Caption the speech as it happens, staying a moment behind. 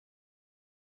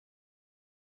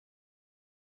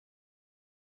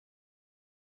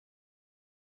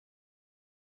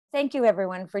Thank you,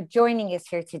 everyone, for joining us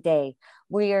here today.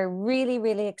 We are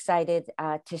really excited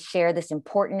to share this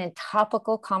important and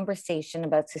topical conversation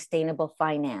about sustainable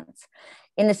finance.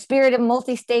 In the spirit of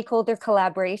multi-stakeholder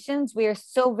collaborations, we are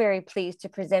so very pleased to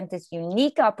present this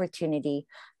unique opportunity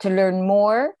to learn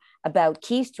more about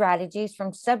key strategies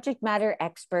from subject matter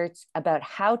experts about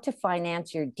how to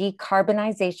finance your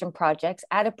decarbonization projects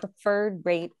at a preferred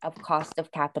rate of cost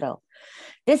of capital.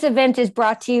 This event is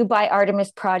brought to you by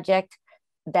Artemis Project,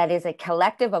 that is a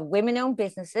collective of women-owned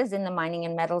businesses in the mining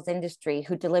and metals industry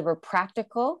who deliver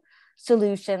practical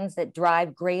solutions that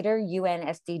drive greater UN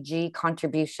SDG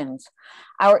contributions.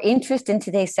 Our interest in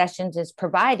today's sessions is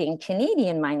providing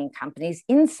Canadian mining companies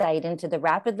insight into the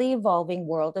rapidly evolving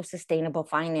world of sustainable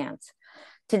finance.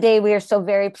 Today, we are so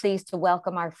very pleased to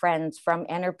welcome our friends from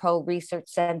ENERPO Research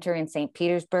Center in St.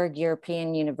 Petersburg,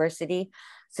 European University,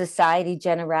 Société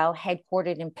Générale,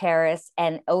 headquartered in Paris,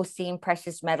 and OCEAN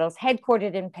Precious Metals,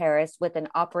 headquartered in Paris with an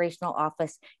operational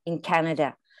office in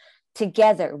Canada.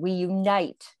 Together, we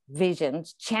unite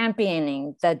visions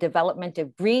championing the development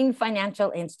of green financial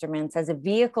instruments as a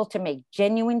vehicle to make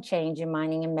genuine change in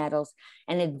mining and metals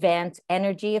and advance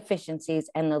energy efficiencies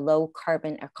and the low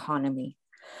carbon economy.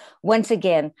 Once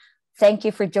again, thank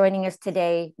you for joining us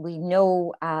today. We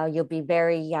know you'll be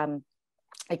very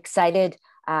excited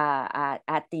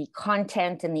at the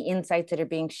content and the insights that are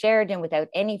being shared. And without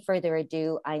any further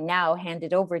ado, I now hand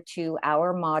it over to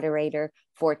our moderator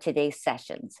for today's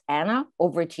sessions. Anna,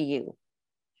 over to you.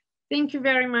 Thank you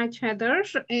very much, Heather.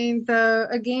 And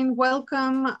again,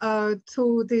 welcome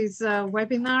to this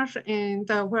webinar. And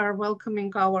we're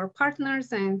welcoming our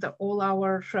partners and all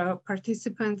our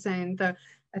participants and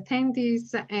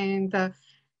attendees. And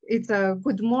it's a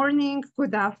good morning,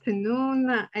 good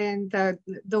afternoon, and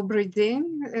dobry dzień.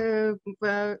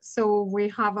 So we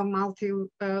have a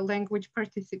multi-language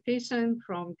participation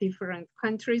from different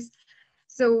countries.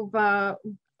 So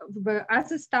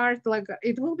as a start,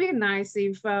 it will be nice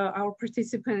if our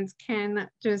participants can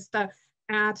just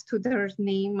add to their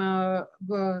name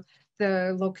the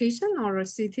location or a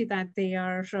city that they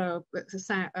are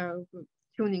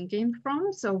tuning in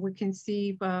from, so we can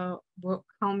see how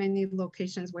many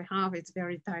locations we have. It's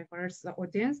very diverse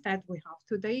audience that we have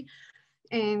today.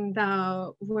 And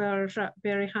we're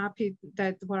very happy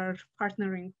that we're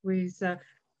partnering with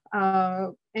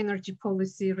Energy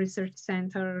Policy Research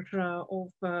Center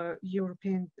of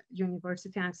European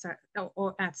University at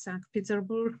St.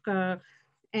 Petersburg.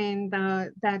 And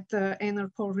that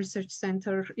ENERPO Research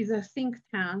Center is a think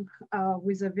tank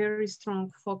with a very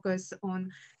strong focus on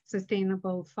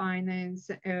sustainable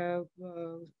finance and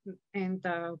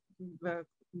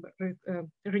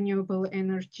renewable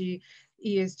energy,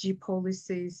 ESG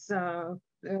policies.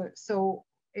 So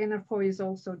ENERPO is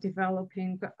also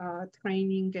developing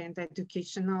training and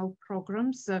educational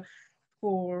programs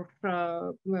for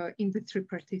industry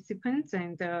participants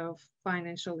and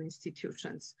financial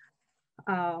institutions.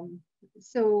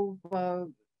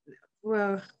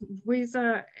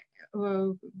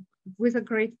 With a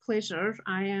great pleasure,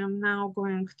 I am now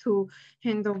going to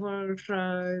hand over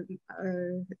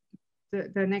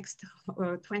the next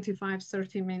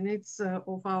 25-30 minutes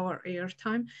of our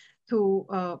airtime to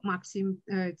Maxim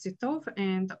Titov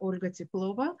and Olga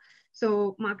Teplova.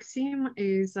 So Maxim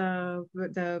is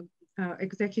the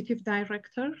Executive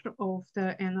Director of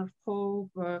the ENERPO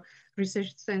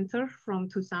Research Center from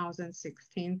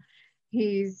 2016.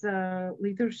 His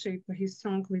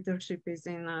strong leadership is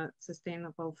in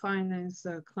sustainable finance,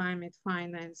 climate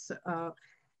finance,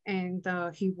 and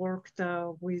he worked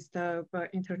with the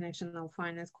International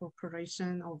Finance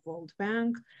Corporation of World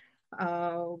Bank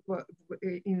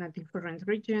in different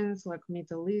regions like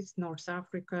Middle East, North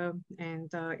Africa,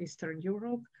 and Eastern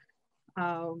Europe.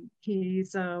 He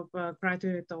is a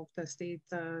graduate of the State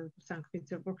St.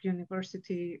 Petersburg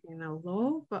University in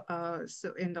law,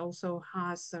 and also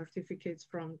has certificates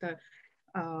from the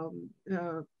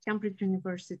Cambridge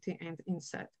University and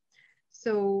INSEAD.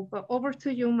 So over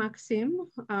to you, Maxim,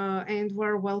 and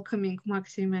we're welcoming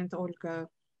Maxim and Olga.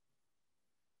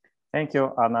 Thank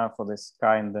you, Anna, for this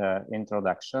kind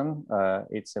introduction.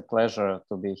 It's a pleasure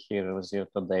to be here with you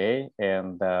today,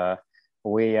 and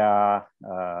we are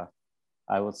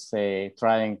I would say,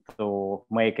 trying to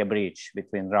make a bridge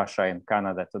between Russia and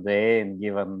Canada today. And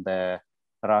given the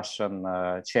Russian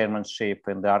chairmanship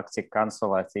in the Arctic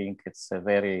Council, I think it's a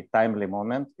very timely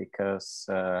moment because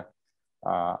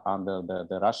under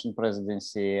the Russian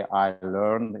presidency, I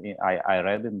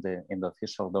read in the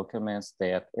official documents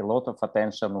that a lot of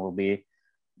attention will be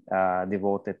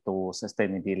devoted to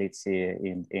sustainability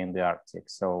in the Arctic.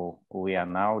 So we are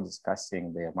now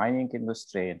discussing the mining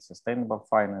industry and sustainable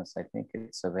finance. I think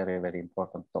it's a very, very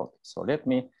important topic. So let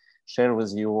me share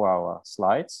with you our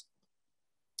slides.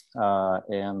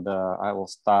 And I will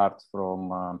start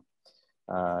from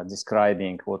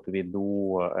describing what we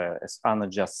do. As Anna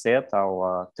just said,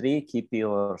 our three key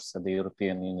pillars at the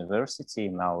European University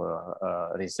in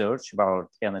our research about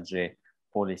energy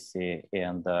policy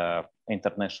and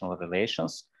international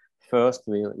relations. First,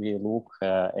 we look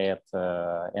at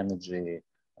energy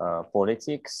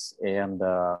politics and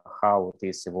how it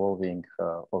is evolving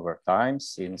over time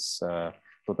since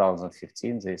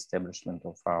 2015, the establishment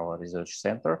of our research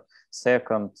center.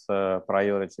 Second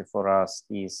priority for us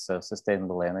is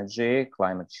sustainable energy,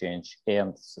 climate change,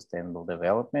 and sustainable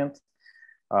development.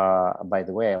 By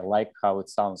the way, I like how it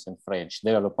sounds in French,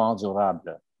 développement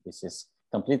durable. This is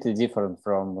completely different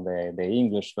from the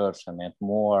English version and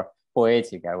more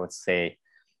poetic, I would say.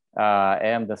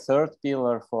 And the third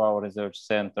pillar for our research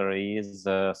center is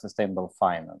sustainable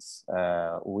finance.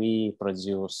 We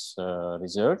produce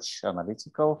research,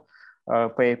 analytical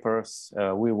papers.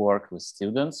 We work with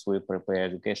students. We prepare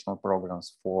educational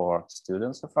programs for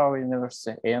students of our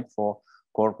university and for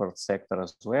corporate sector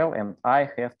as well. And I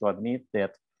have to admit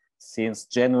that since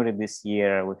January this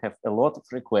year, we have a lot of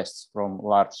requests from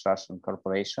large Russian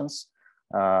corporations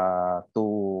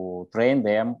to train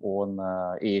them on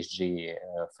ESG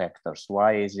factors.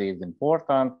 Why ESG is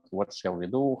important, what shall we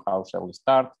do, how shall we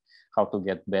start, how to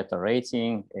get better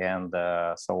rating, and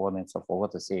so on and so forth,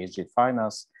 what is ESG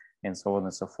finance, and so on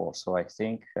and so forth. So I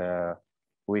think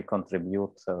we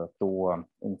contribute to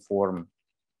inform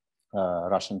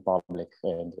Russian public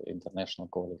and international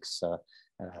colleagues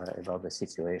about the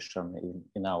situation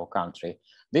in our country.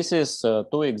 This is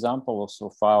two examples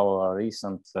of our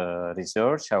recent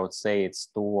research. I would say it's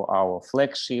two our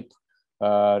flagship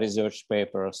research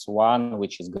papers. One,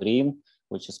 which is green,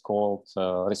 which is called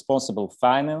Responsible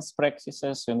Finance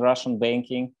Practices in Russian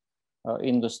Banking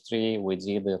Industry. We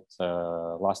did it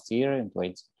last year in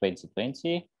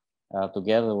 2020.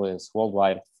 Together with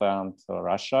Worldwide Fund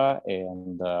Russia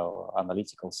and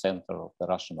Analytical Center of the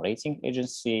Russian Rating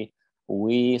Agency.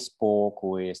 We spoke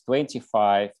with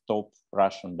 25 top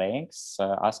Russian banks,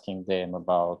 asking them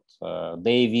about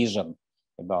their vision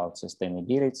about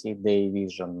sustainability, their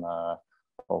vision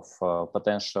of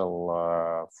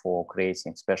potential for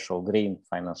creating special green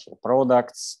financial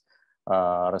products,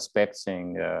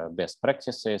 respecting best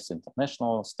practices,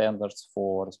 international standards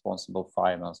for responsible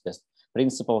finance, best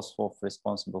principles of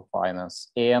responsible finance.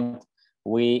 And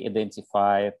we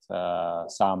identified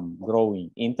some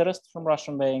growing interest from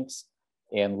Russian banks,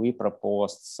 and we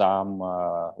proposed some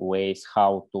ways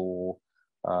how to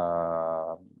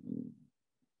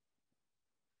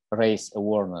raise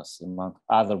awareness among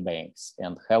other banks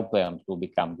and help them to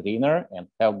become greener and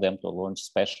help them to launch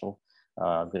special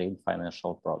green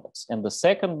financial products. And the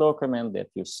second document that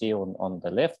you see on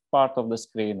the left part of the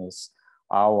screen is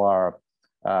our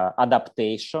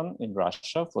adaptation in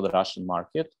Russia for the Russian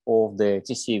market of the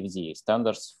TCFD,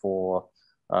 Standards for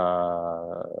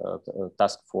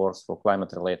Task Force for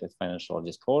Climate-Related Financial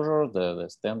Disclosure, the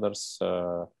standards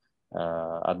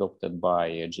adopted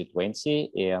by G20,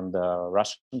 and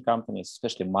Russian companies,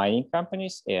 especially mining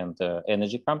companies and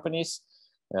energy companies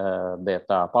that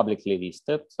are publicly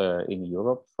listed in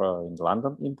Europe, in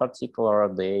London in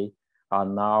particular, they are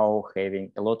now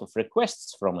having a lot of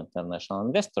requests from international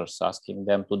investors asking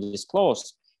them to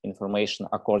disclose information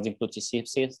according to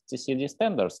TCFD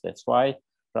standards. That's why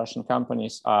Russian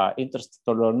companies are interested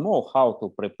to learn more how to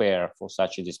prepare for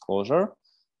such a disclosure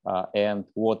and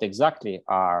what exactly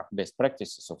are best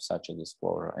practices of such a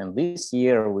disclosure. And this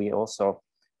year, we also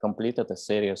completed a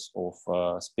series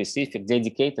of specific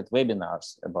dedicated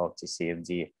webinars about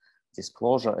TCFD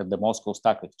disclosure at the Moscow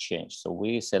Stock Exchange. So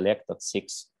we selected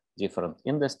 6 different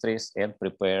industries and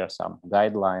prepare some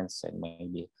guidelines, and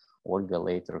maybe Olga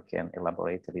later can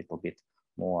elaborate a little bit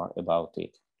more about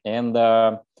it. And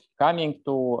coming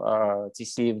to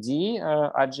TCFD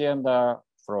agenda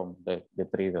from the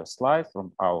previous slide,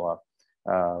 from our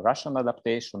Russian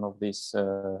adaptation of this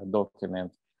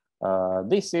document,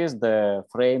 this is the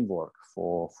framework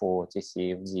for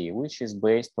TCFD, which is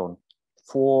based on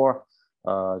 4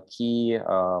 key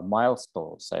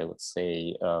milestones, I would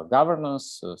say: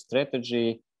 governance,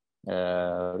 strategy,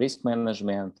 risk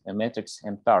management, and metrics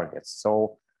and targets.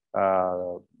 So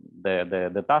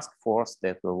the task force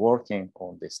that were working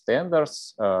on the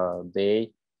standards,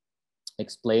 they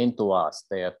explained to us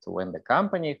that when the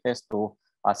company has to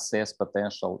assess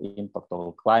potential impact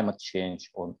of climate change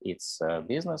on its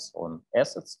business, on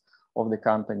assets of the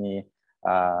company,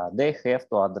 they have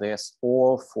to address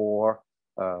all four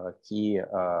key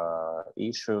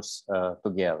issues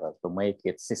together to make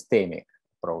it systemic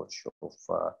approach of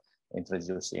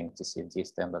introducing TCFD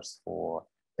standards for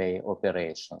their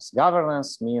operations.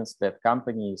 Governance means that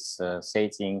companies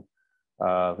setting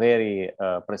very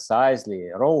precisely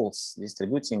roles,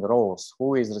 distributing roles,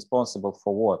 who is responsible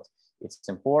for what. It's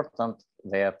important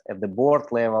that at the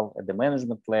board level, at the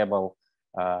management level,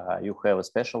 you have a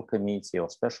special committee or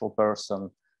special person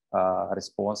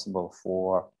responsible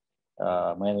for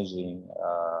managing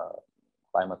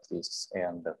climate risks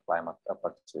and climate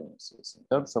opportunities. In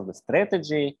terms of the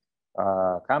strategy,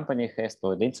 company has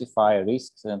to identify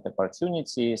risks and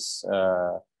opportunities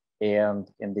and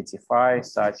identify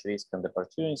such risks and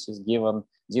opportunities given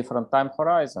different time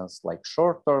horizons, like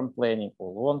short-term planning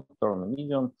or long-term,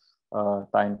 medium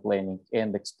time planning,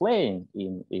 and explain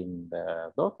in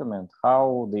the document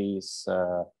how these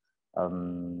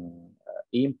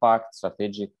impact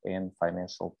strategic and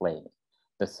financial planning.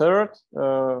 The third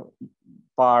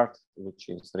part, which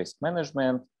is risk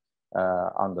management,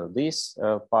 under this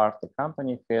part, the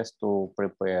company has to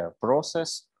prepare a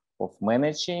process of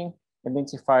managing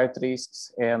identified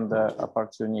risks and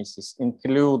opportunities,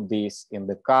 include this in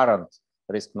the current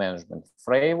risk management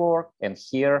framework, and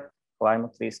here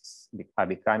climate risks are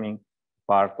becoming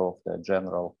part of the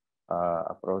general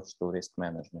approach to risk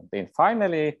management. And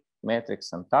finally,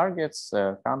 metrics and targets.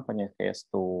 Company has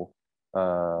to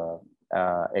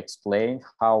explain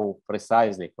how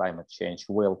precisely climate change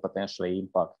will potentially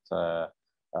impact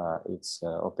its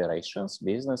operations,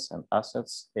 business, and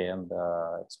assets, and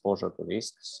exposure to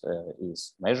risks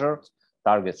is measured.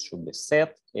 Targets should be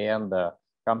set, and the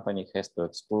company has to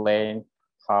explain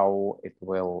how it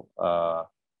will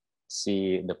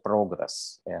see the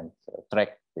progress and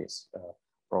track this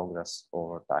progress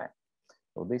over time.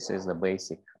 So this is the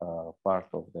basic part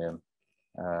of the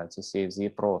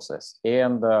TCFD process.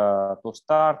 And to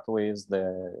start with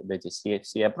the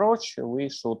TCFD approach, we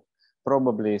should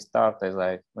probably start, as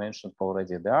I mentioned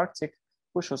already, the Arctic.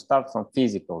 We should start from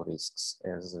physical risks,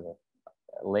 as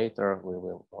later we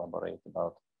will elaborate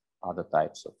about other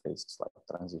types of risks like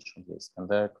transition risk. And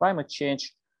the climate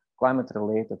change,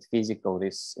 climate-related physical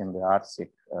risks in the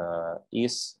Arctic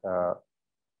is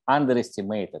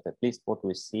underestimated, at least what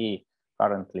we see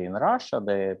currently in Russia.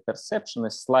 The perception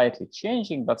is slightly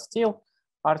changing, but still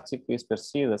Arctic is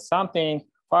perceived as something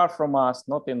far from us,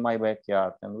 not in my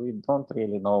backyard, and we don't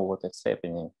really know what is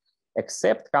happening,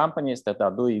 except companies that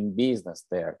are doing business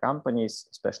there. Companies,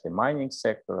 especially mining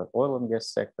sector, oil and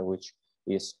gas sector, which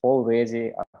is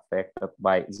already affected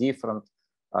by different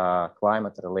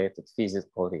climate-related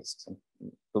physical risks. And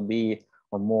to be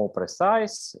more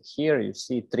precise, here you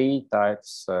see three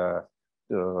types.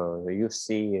 You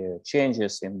see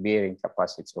changes in bearing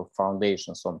capacity of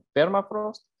foundations on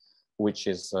permafrost, which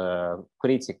is a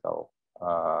critical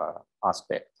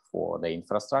aspect for the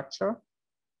infrastructure,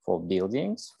 for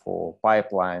buildings, for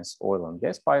pipelines, oil and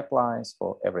gas pipelines,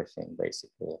 for everything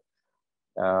basically.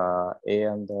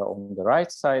 And on the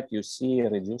right side, you see a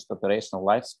reduced operational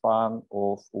lifespan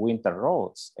of winter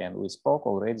roads. And we spoke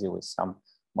already with some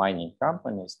mining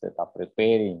companies that are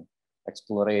preparing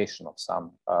exploration of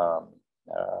some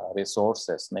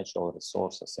resources, natural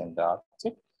resources in the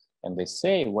Arctic. And they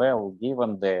say, well,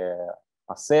 given the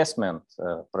assessment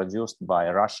produced by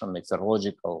Russian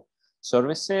meteorological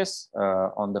services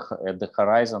at the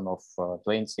horizon of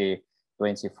 20,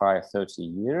 25, 30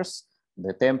 years,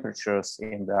 the temperatures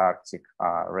in the Arctic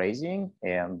are rising,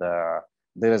 and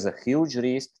there is a huge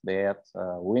risk that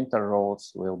winter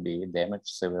roads will be damaged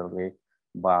severely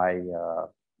by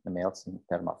melting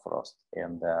permafrost.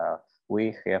 And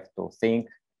we have to think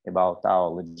about our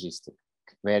logistics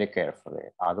very carefully.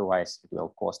 Otherwise, it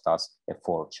will cost us a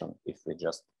fortune if we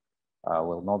just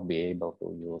will not be able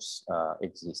to use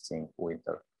existing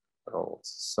winter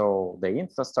roads. So the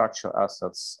infrastructure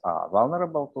assets are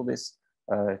vulnerable to these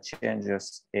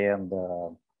changes, and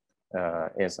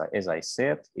as I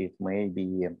said, it may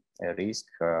be a risk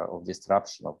of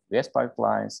disruption of gas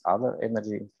pipelines, other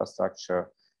energy infrastructure,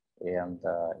 and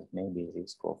it may be a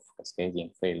risk of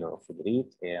cascading failure of the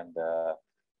grid and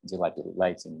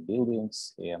delighting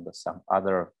buildings and some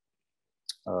other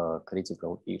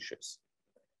critical issues.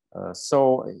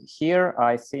 So here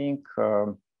I think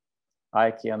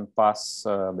I can pass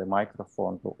the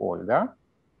microphone to Olga.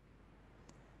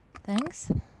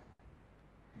 Thanks.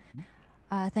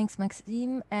 Thanks,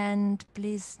 Maxim. And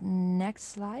please,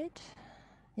 next slide.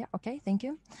 Yeah, okay, thank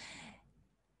you.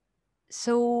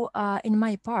 So in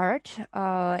my part,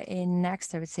 in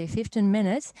next, I would say 15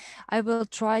 minutes, I will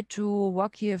try to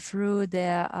walk you through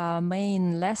the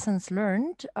main lessons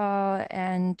learned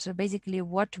and basically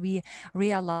what we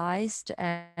realized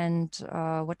and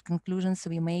what conclusions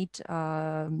we made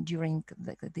during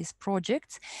these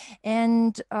projects.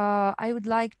 And I would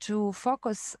like to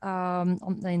focus on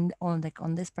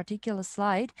this particular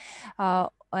slide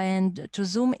and to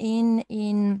zoom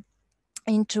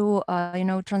into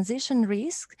transition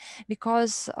risk,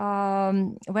 because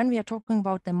when we are talking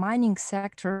about the mining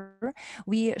sector,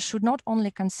 we should not only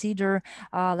consider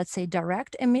let's say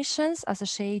direct emissions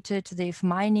associated with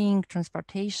mining,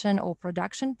 transportation or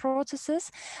production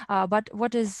processes, but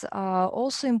what is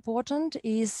also important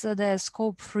is the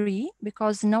scope 3,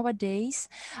 because nowadays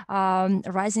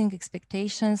rising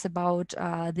expectations about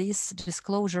these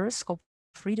disclosures, scope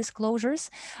 3 disclosures,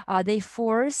 they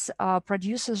force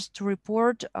producers to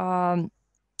report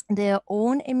their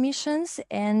own emissions.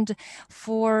 And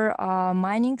for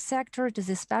mining sector, it is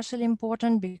especially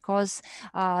important because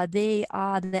they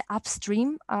are the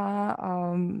upstream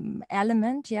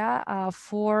element,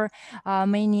 for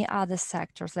many other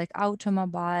sectors like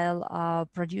automobile,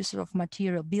 producer of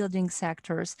material, building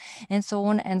sectors, and so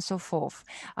on and so forth.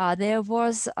 There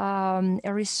was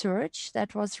a research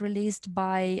that was released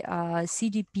by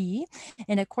CDP,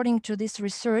 and according to this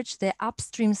research, the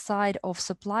upstream side of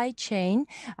supply chain,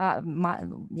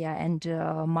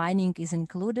 mining is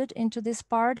included into this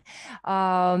part.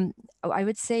 I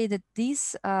would say that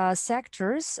these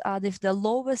sectors with the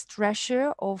lowest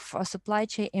ratio of supply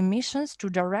chain emissions to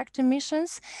direct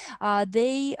emissions,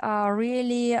 they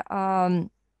really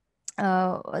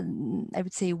I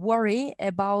would say worry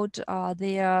about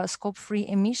their scope 3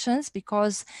 emissions,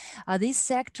 because these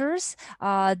sectors,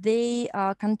 they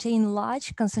contain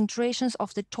large concentrations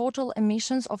of the total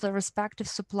emissions of the respective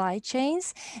supply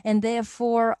chains, and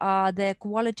therefore the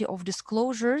quality of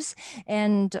disclosures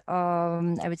and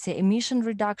I would say emission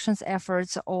reductions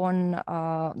efforts on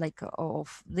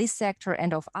of this sector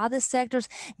and of other sectors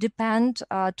depend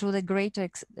to the greater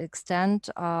extent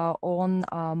on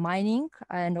mining,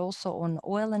 and also on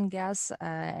oil and gas,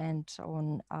 and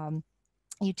on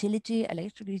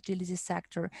electric utility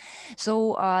sector.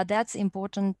 So that's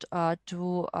important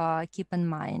to keep in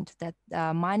mind, that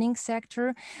mining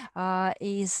sector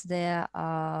is the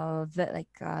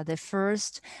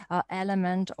first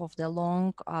element of the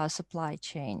long supply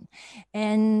chain.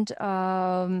 And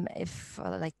if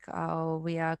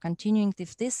we are continuing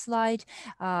with this slide,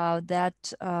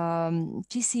 that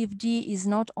TCFD is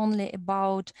not only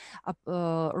about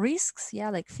risks,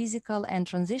 like physical and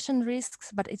transition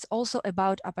risks, but it's also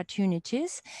about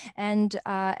opportunities. And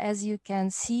as you can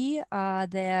see,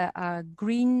 the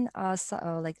green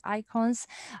icons,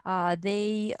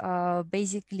 they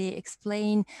basically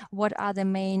explain what are the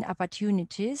main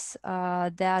opportunities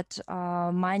that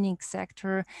mining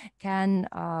sector can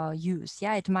use.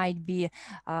 It might be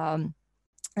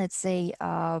let's say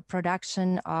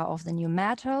production of the new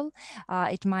metal.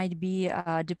 It might be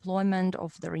deployment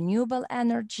of the renewable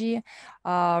energy.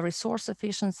 Resource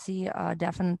efficiency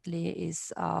definitely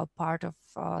is part of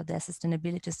the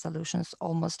sustainability solutions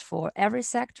almost for every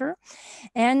sector.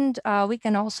 And we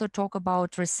can also talk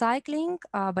about recycling,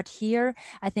 but here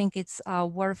I think it's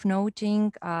worth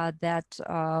noting that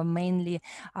mainly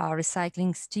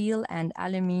recycling steel and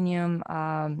aluminium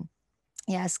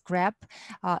scrap,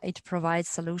 it provides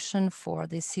solution for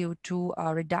the CO2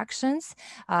 reductions.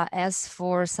 As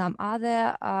for some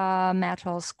other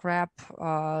metal scrap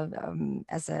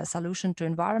as a solution to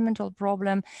environmental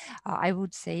problem, I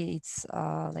would say it's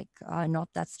not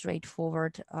that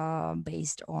straightforward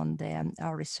based on the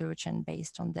research and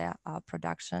based on the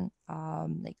production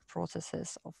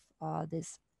processes of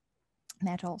these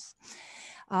metals.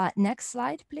 Next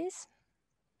slide, please.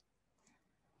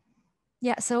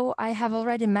 So I have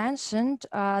already mentioned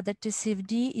that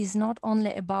TCFD is not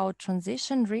only about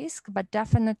transition risk, but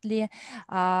definitely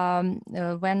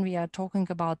when we are talking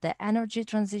about the energy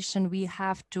transition, we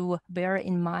have to bear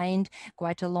in mind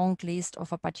quite a long list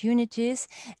of opportunities.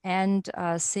 And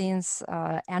since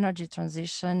energy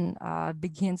transition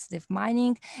begins with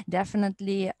mining,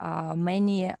 definitely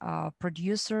many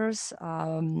producers,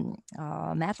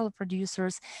 metal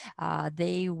producers,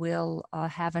 they will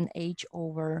have an edge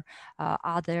over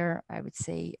other, I would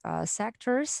say,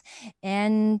 sectors.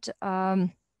 And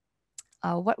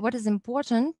what is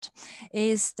important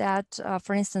is that,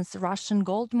 for instance, the Russian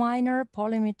gold miner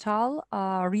Polymetal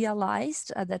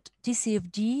realized that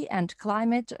TCFD and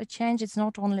climate change is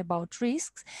not only about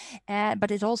risks,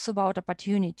 but it's also about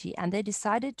opportunity. And they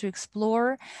decided to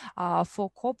explore for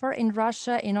copper in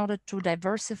Russia in order to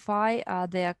diversify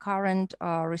their current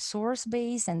resource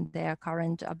base and their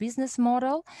current business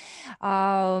model.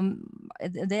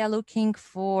 They are looking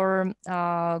for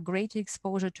greater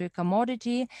exposure to a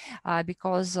commodity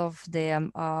because of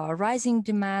the rising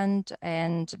demand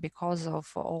and because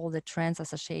of all the trends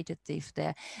associated with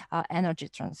the energy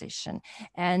transition.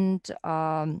 And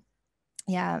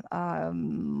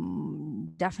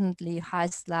definitely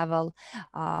highest level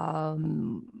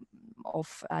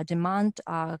of demand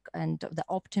and the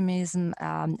optimism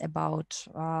about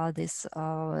these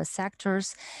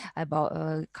sectors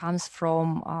comes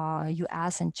from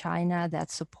US and China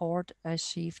that support a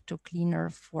shift to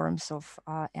cleaner forms of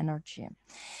energy.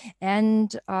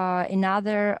 And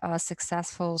another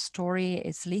successful story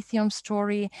is lithium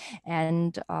story.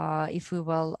 And if we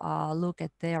will look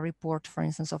at their report, for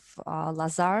instance, of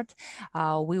Lazard,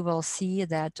 we will see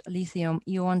that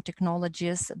lithium-ion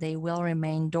technologies, they will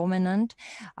remain dominant.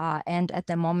 And at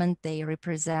the moment, they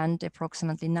represent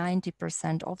approximately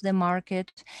 90% of the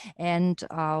market. And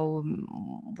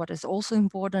what is also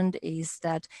important is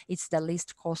that it's the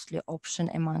least costly option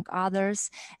among others.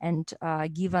 And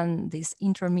given this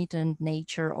intermittent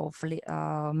nature of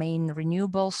main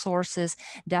renewable sources,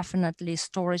 definitely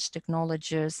storage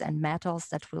technologies and metals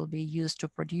that will be used to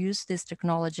produce these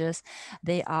technologies,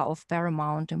 they are of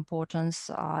paramount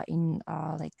importance in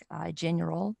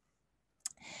general.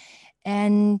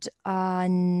 And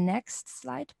next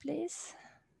slide, please.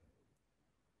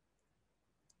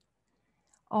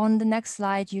 On the next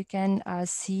slide, you can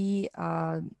see,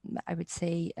 I would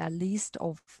say, a list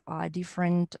of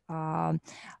different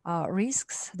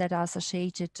risks that are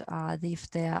associated with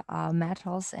the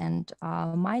metals and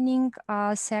mining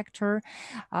sector.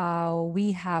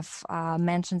 We have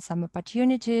mentioned some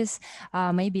opportunities.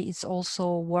 Maybe it's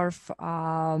also worth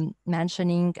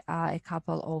mentioning a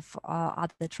couple of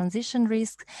other transition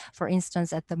risks. For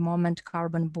instance, at the moment,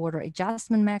 carbon border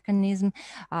adjustment mechanism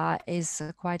is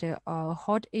quite a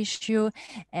hot issue,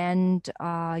 and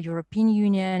European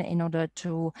Union, in order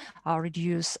to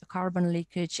reduce carbon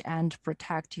leakage and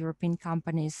protect European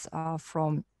companies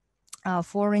from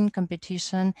foreign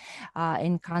competition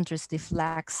in countries with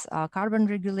lax carbon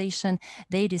regulation,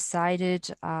 they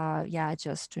decided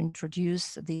just to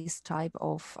introduce this type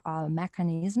of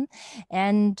mechanism.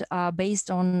 And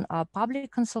based on public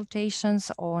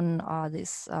consultations on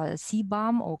this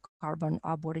CBAM or carbon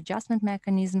border adjustment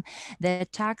mechanism, the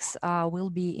tax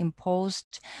will be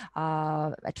imposed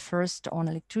at first on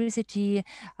electricity,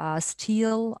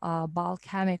 steel, bulk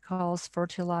chemicals,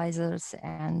 fertilizers,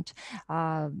 and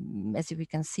as we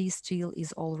can see, steel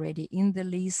is already in the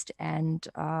list, and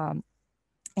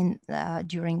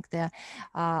during the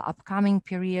upcoming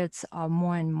periods,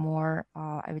 more and more,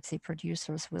 I would say,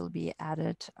 producers will be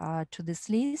added to this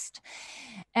list.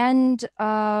 And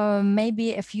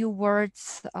maybe a few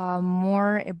words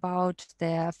more about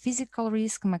the physical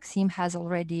risk. Maxim has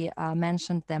already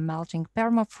mentioned the melting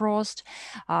permafrost,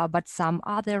 but some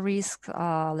other risks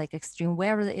like extreme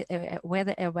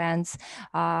weather events,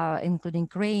 including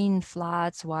rain,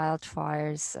 floods,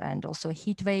 wildfires, and also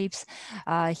heat waves.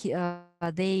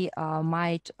 They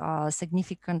might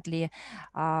significantly,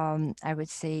 I would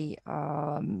say,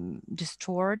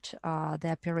 distort the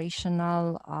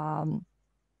operational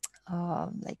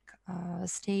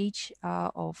stage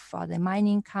of the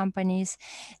mining companies,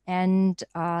 and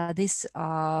this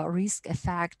risk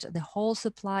affect the whole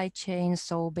supply chain.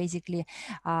 So basically,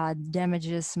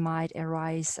 damages might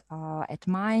arise at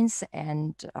mines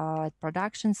and at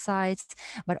production sites,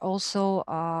 but also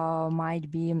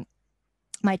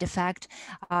might affect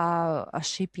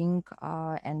shipping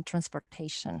and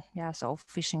transportation. Yeah, so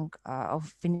fishing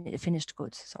of finished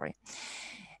goods. Sorry,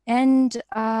 and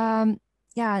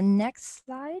next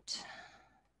slide.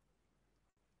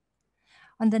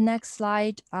 On the next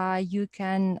slide, you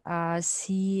can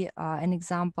see an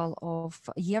example of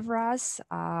Evraz.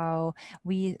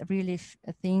 We really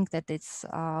think that it's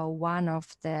one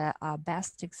of the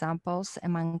best examples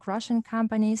among Russian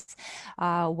companies.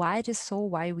 Why it is so,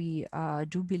 why we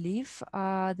do believe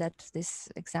that this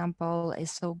example is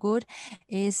so good,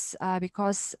 is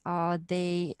because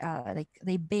they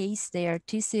base their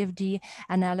TCFD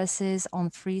analysis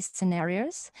on 3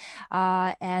 scenarios.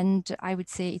 And I would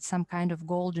say it's some kind of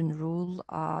golden rule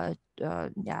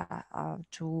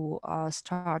to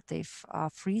start with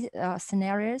free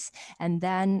scenarios, and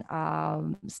then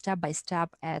step by step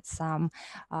add some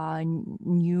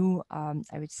new,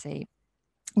 I would say,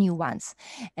 new ones.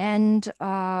 And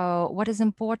what is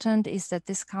important is that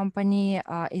this company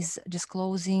is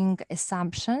disclosing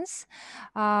assumptions,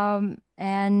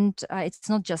 and it's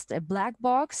not just a black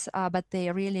box, but they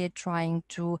are really trying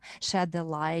to shed the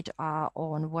light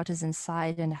on what is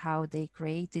inside and how they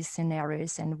create these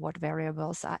scenarios and what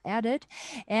variables are added.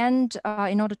 And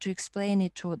in order to explain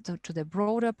it to the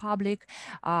broader public,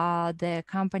 the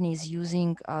company is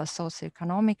using a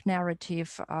socioeconomic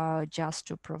narrative just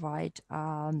to provide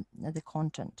the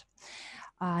content.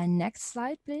 Next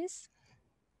slide, please.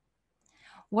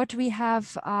 What we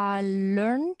have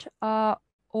learned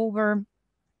over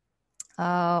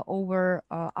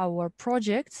our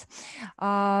projects,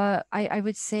 I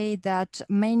would say that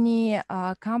many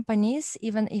companies,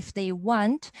 even if they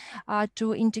want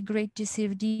to integrate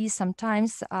TCFD,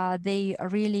 sometimes they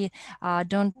really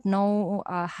don't know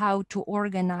how to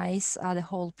organize the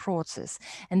whole process.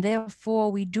 And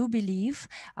therefore, we do believe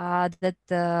that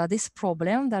this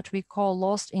problem that we call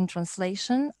lost in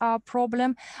translation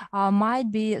problem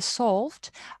might be solved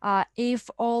if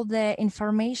all the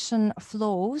information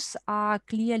flows are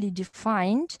clearly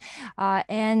defined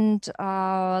and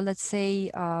let's say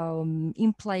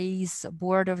in place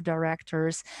board of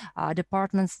directors,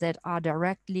 departments that are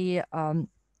directly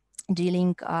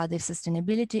dealing the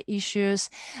sustainability issues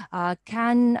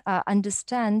can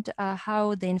understand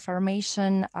how the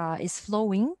information is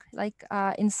flowing, like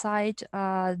inside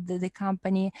the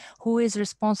company, who is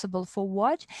responsible for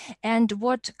what, and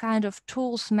what kind of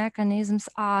tools, mechanisms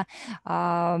are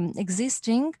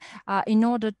existing in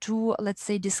order to, let's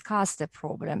say, discuss the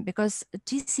problem. Because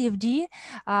TCFD,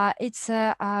 it's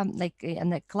like in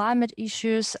the climate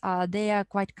issues, they are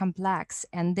quite complex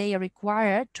and they are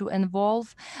required to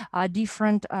involve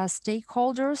different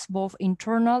stakeholders, both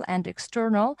internal and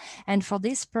external. And for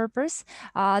this purpose,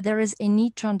 there is a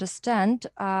need to understand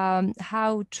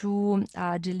how to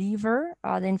deliver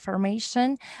the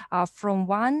information from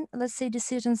one, let's say,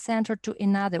 decision center to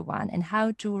another one, and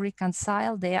how to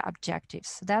reconcile their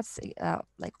objectives. That's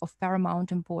like of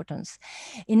paramount importance.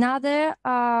 Another,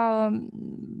 I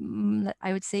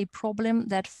would say, problem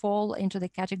that fall into the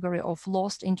category of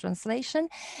lost in translation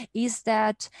is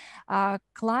that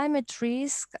climate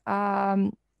risk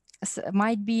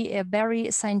might be a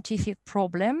very scientific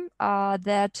problem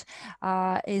that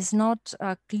is not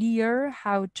clear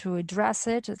how to address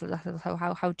it,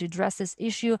 how to address this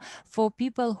issue for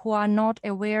people who are not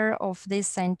aware of these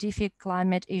scientific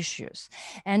climate issues.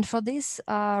 And for this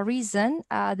reason,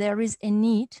 there is a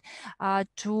need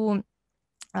to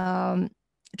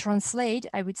translate,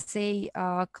 I would say,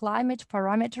 climate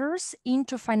parameters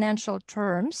into financial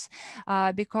terms,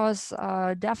 because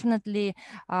definitely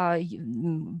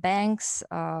banks,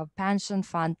 pension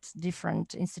funds,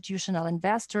 different institutional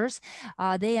investors,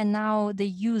 they are now the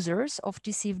users of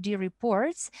TCFD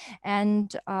reports.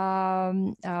 And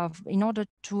in order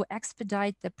to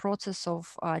expedite the process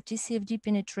of TCFD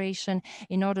penetration,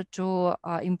 in order to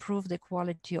improve the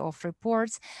quality of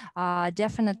reports,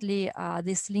 definitely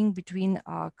this link between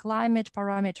climate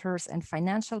parameters and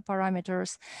financial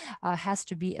parameters has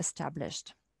to be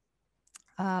established.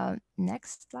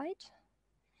 Next slide.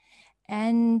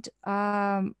 And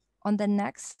on the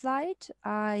next slide,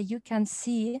 you can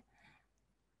see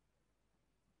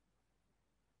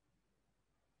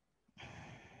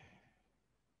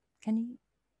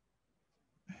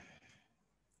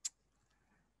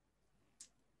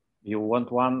You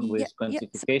want one with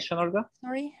quantification, Olga?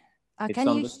 Sorry, it's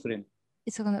on the screen.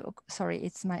 It's gonna. Sorry,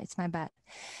 it's my bad.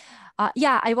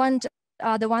 Yeah, I want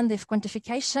the one with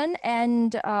quantification,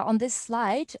 and on this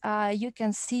slide, you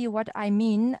can see what I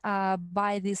mean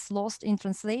by this lost in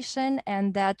translation,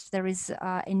 and that there is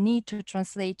a need to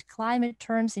translate climate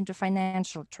terms into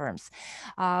financial terms.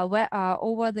 Where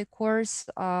over the course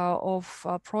of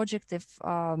a project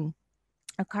of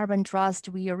Carbon Trust,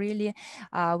 we really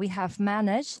we have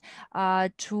managed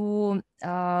to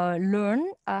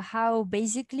learn how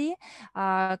basically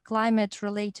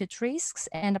climate-related risks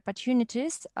and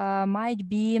opportunities might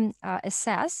be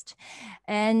assessed.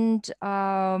 And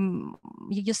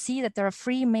you see that there are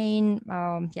three main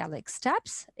like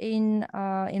steps in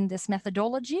this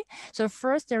methodology. So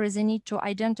first, there is a need to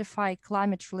identify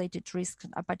climate-related risk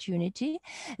and opportunity.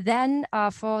 Then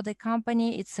for the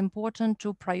company, it's important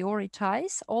to prioritize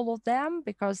companies, all of them,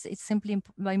 because it's simply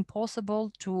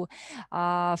impossible to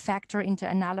factor into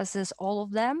analysis all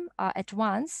of them at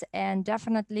once. And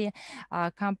definitely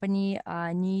company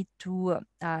needs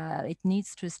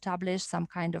to establish some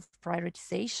kind of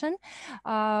prioritization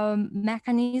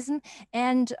mechanism.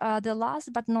 And the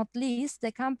last but not least,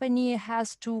 the company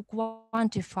has to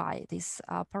quantify these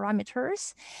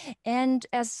parameters. And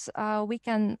as we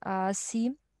can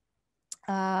see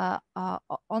on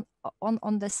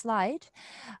the slide,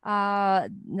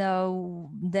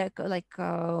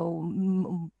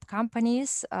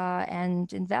 companies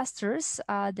and investors,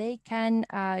 they can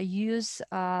use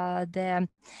the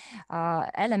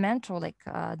element, or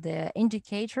the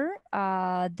indicator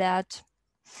that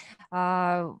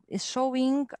is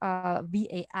showing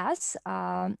VAS,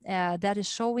 that is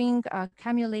showing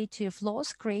cumulative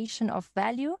loss creation of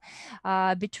value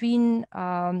between,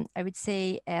 I would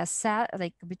say,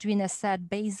 between a set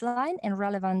baseline and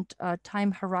relevant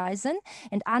time horizon,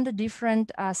 and under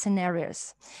different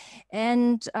scenarios.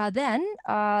 And then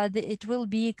it will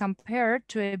be compared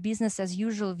to a business as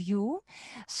usual view.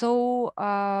 So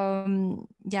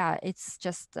yeah, it's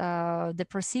just the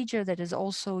procedure that is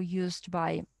also used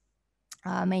by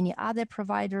many other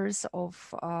providers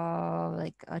of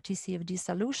TCFD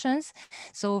solutions.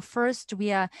 So first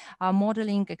we are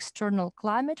modeling external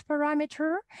climate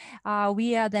parameter.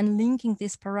 We are then linking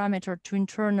this parameter to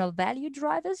internal value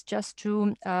drivers just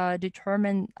to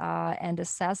determine and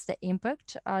assess the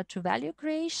impact to value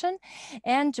creation.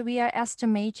 And we are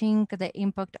estimating the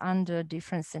impact under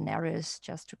different scenarios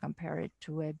just to compare it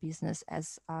to a business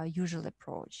as usual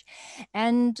approach.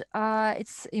 And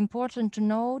it's important to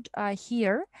note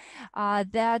here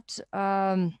that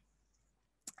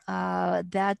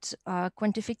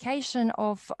quantification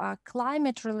of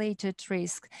climate-related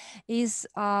risk is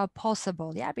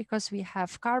possible, yeah, because we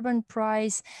have carbon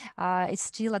price. It's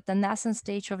still at the nascent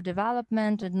stage of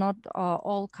development, and not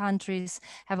all countries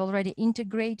have already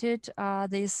integrated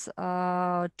this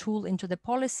tool into the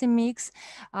policy mix.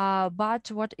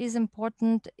 But what is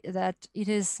important that it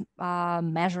is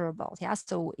measurable, yeah.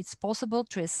 So it's possible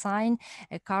to assign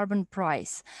a carbon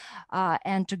price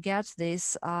and to get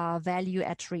this value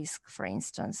at risk, for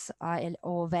instance,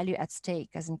 or value at stake,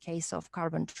 as in case of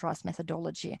carbon trust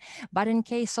methodology. But in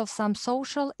case of some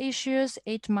social issues,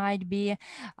 it might be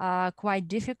quite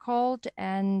difficult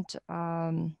and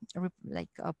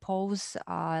pose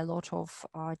a lot of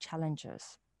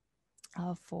challenges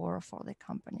for the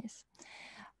companies.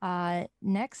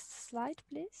 Next slide,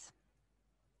 please.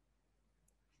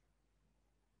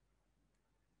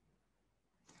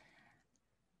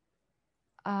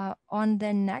 On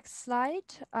the next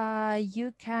slide,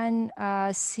 you can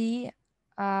see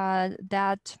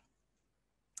that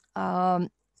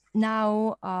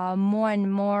now more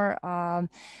and more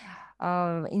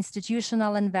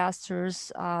institutional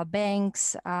investors,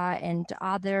 banks, and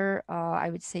other, I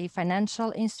would say,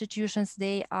 financial institutions,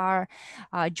 they are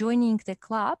joining the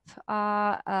club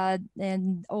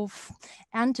and of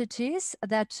entities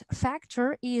that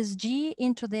factor ESG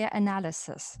into their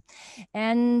analysis.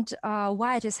 And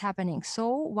why it is happening?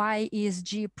 So why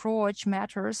ESG approach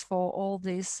matters for all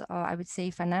these, I would say,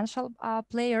 financial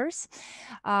players?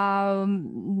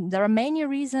 There are many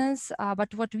reasons,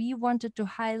 but what we wanted to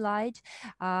highlight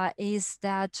is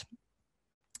that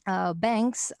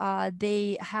banks,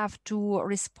 they have to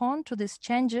respond to these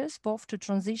changes, both to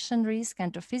transition risk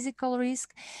and to physical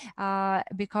risk,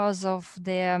 because of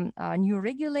the new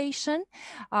regulation.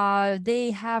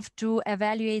 They have to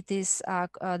evaluate this,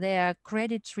 their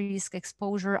credit risk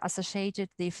exposure associated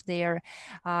with their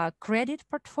credit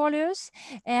portfolios,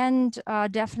 and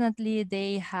definitely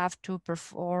they have to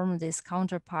perform this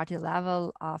counterparty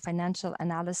level financial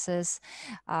analysis,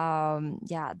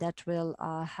 yeah, that will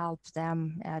help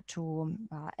them to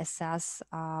assess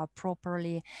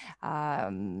properly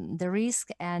the risk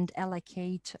and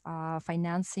allocate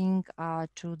financing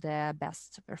to the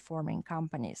best performing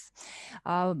companies.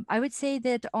 I would say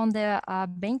that on the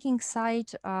banking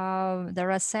side,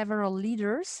 there are several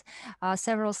leaders,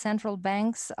 several central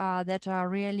banks that are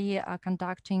really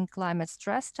conducting climate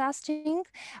stress testing.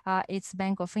 It's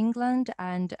Bank of England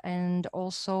and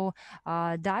also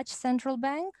Dutch Central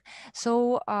Bank.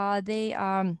 So they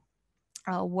are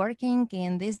working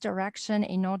in this direction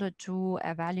in order to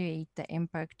evaluate the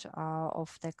impact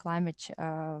of the climate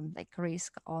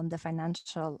risk on the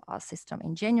financial system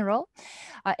in general.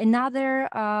 Another,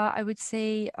 I would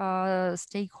say,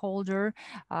 stakeholder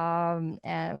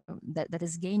that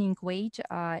is gaining weight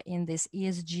in this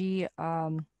ESG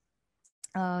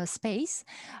space.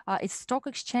 It's stock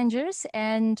exchanges,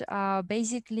 and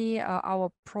basically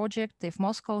our project, the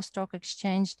Moscow Stock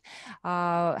Exchange,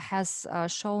 has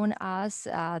shown us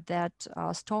that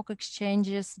stock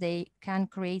exchanges, they can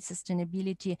create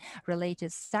sustainability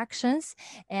related sections,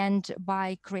 and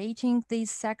by creating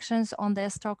these sections on their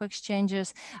stock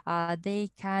exchanges, they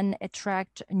can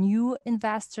attract new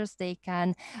investors. They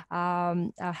can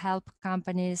help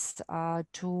companies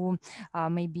to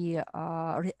maybe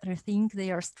rethink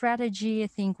their strategy,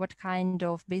 think what kind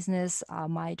of business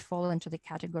might fall into the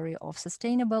category of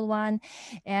sustainable one.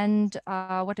 And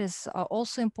what is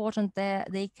also important,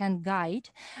 that they can guide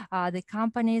the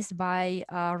companies by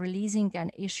releasing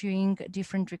and issuing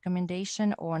different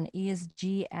recommendation on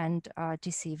ESG and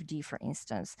TCFD, for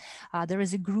instance. There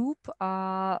is a group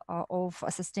of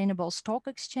sustainable stock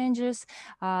exchanges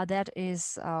that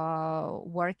is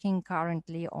working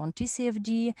currently on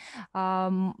TCFD,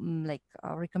 like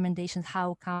recommendations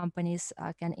how companies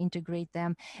can integrate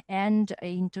them. And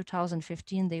in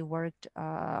 2015, they worked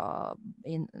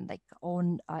in like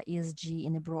on ESG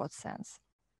in a broad sense.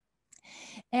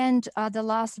 And the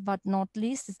last but not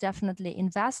least is definitely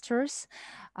investors,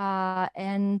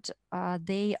 and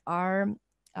they are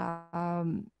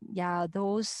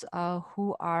those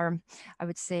who are, I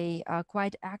would say,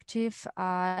 quite active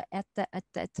at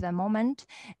the moment.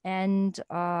 And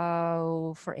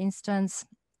for instance,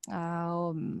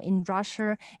 in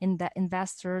Russia, in the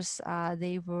investors,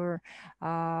 they were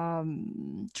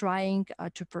trying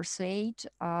to persuade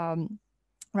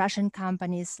Russian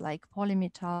companies like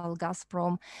Polymetal,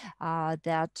 Gazprom,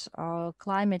 that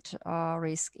climate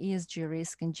risk, ESG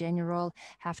risk in general,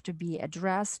 have to be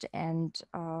addressed. And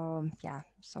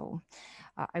so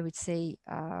I would say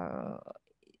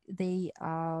they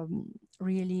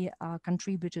really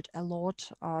contributed a lot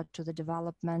to the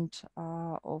development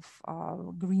of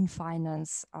green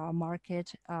finance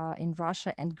market in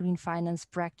Russia and green finance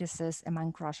practices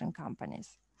among Russian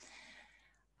companies.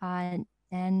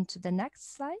 And the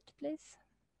next slide, please.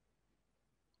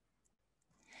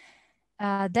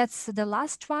 That's the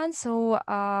last one. So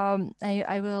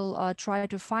I will try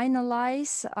to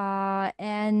finalize.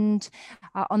 And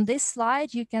on this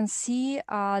slide, you can see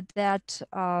that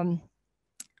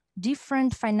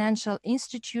different financial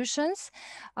institutions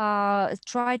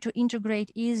try to integrate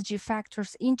ESG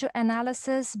factors into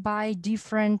analysis by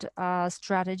different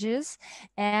strategies.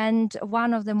 And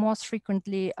one of the most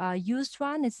frequently used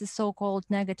one is the so-called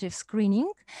negative screening.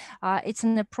 It's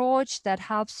an approach that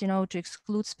helps, to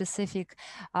exclude specific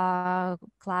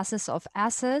classes of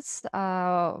assets.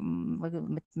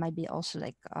 It might be also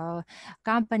like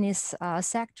companies,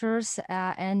 sectors,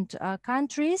 and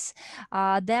countries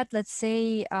that, let's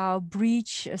say,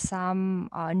 breach some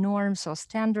norms or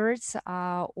standards,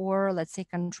 or let's say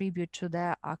contribute to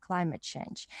the climate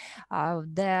change.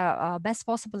 The best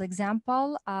possible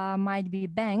example might be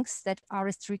banks that are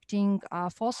restricting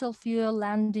fossil fuel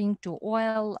lending to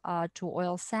oil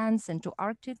sands, and to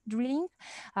Arctic drilling.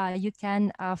 You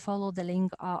can follow the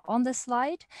link on the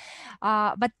slide.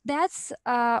 But that's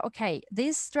okay.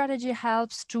 This strategy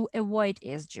helps to avoid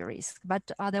ESG risk, but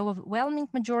the overwhelming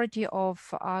majority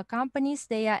of companies,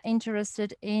 they are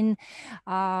interested in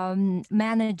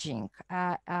managing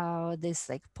this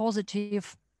like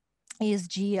positive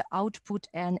ESG output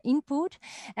and input.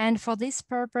 And for this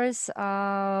purpose,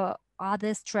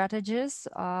 other strategies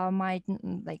might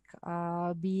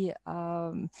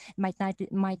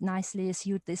nicely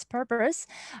suit this purpose.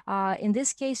 In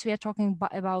this case, we are talking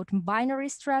about binary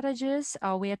strategies.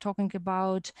 We are talking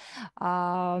about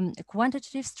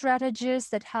quantitative strategies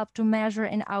that help to measure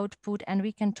an output, and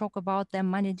we can talk about the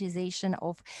monetization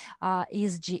of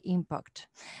ESG impact.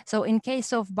 So in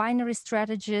case of binary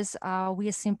strategies, we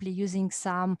are simply using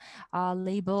some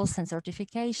labels and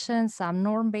certifications, some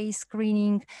norm-based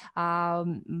screening.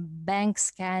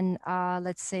 Banks can,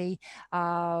 let's say,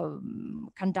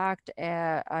 conduct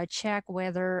a check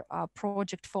whether a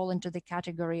project fall into the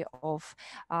category of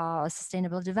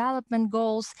sustainable development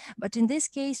goals. But in this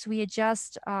case, we are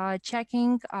just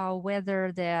checking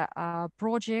whether the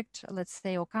project, let's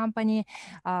say, or company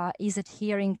is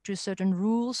adhering to certain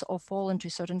rules or fall into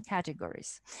certain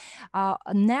categories.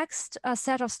 Next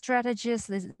set of strategies,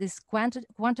 this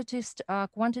quantitative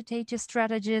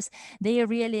strategies, they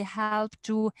really help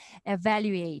to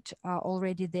evaluate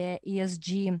already the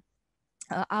ESG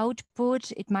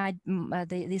output, it might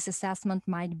this assessment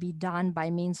might be done by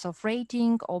means of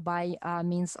rating or by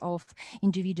means of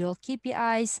individual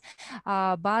KPIs,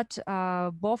 but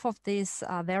both of these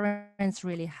variants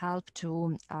really help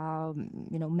to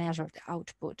measure the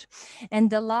output. And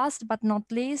the last but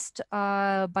not least,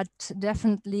 but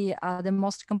definitely the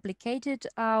most complicated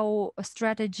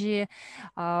strategy,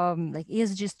 like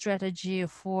ESG strategy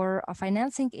for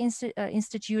financing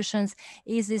institutions,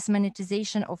 is this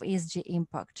monetization of ESG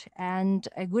impact. And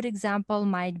a good example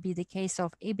might be the case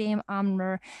of ABN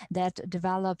AMRO, that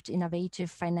developed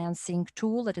innovative financing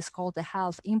tool that is called the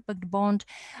Health Impact Bond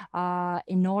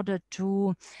in order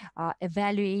to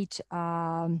evaluate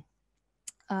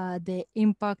the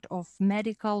impact of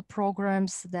medical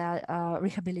programs, the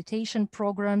rehabilitation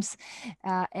programs,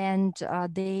 and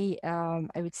they,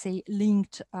 I would say,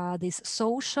 linked this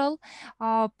social,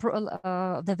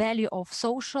 the value of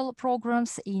social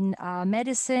programs in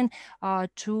medicine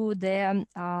to the,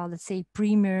 let's say,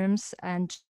 premiums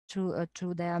and to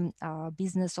the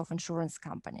business of insurance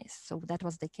companies. So that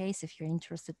was the case. If you're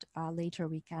interested, later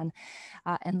we can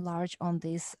enlarge on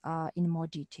this in more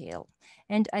detail.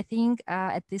 And I think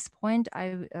at this point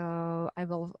I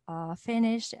will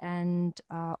finish, and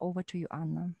over to you,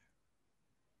 Anna.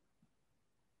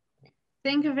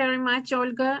 Thank you very much,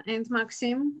 Olga and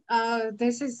Maxim.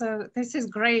 This is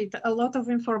great. A lot of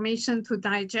information to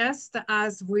digest,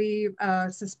 as we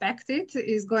suspected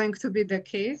is going to be the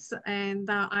case. And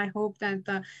I hope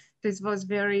that this was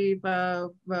very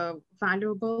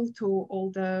valuable to all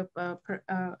the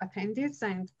attendees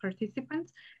and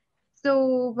participants.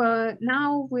 So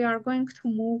now we are going to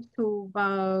move to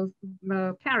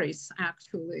Paris,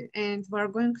 actually, and we're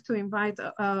going to invite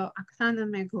Oksana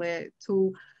Megle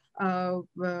to have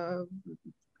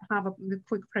a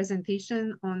quick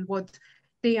presentation on what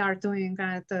they are doing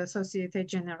at Societe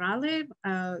Generale.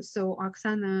 So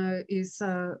Oksana is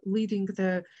leading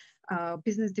the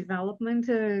business development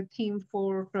team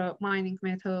for mining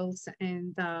metals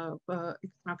and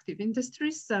extractive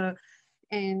industries.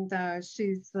 And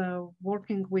she's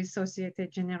working with Societe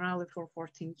Generale for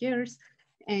 14 years.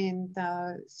 And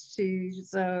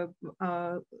she's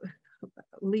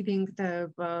leading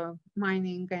the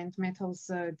mining and metals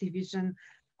division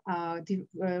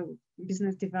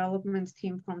business development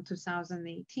team from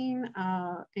 2018.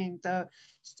 In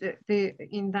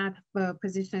that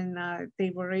position, they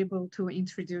were able to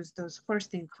introduce those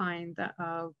first-in-kind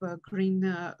green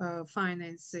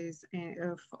finances,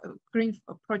 green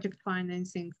project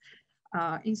financing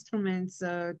instruments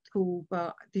to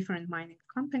different mining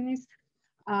companies.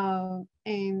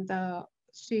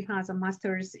 She has a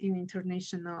master's in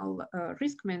international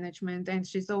risk management, and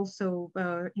she's also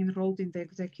enrolled in the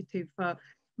executive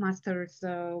master's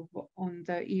on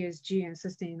the ESG and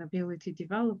sustainability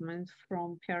development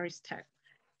from Paris Tech.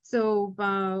 So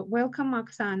welcome,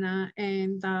 Oksana,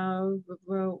 and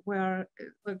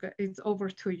it's over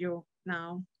to you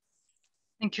now.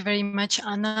 Thank you very much,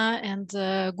 Anna, and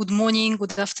good morning,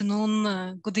 good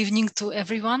afternoon, good evening to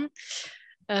everyone.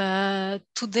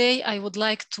 Today, I would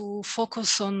like to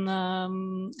focus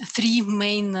on three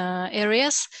main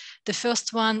areas. The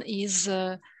first one is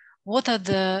what are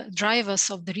the drivers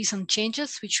of the recent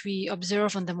changes which we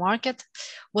observe on the market?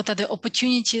 What are the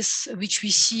opportunities which we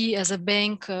see as a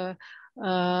bank,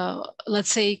 let's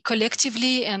say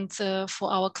collectively, and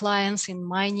for our clients in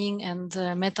mining and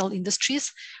metal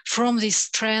industries, from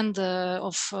this trend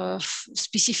of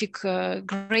specific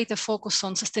greater focus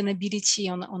on sustainability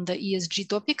on the ESG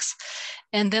topics?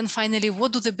 And then finally,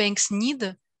 what do the banks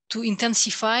need to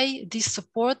intensify this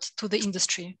support to the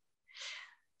industry?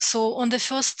 So on the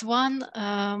first one,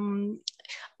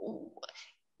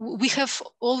 we have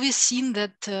always seen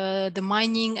that the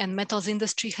mining and metals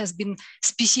industry has been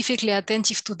specifically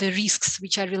attentive to the risks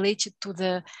which are related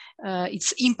to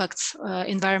its impacts,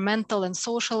 environmental and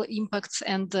social impacts.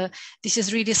 And this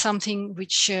is really something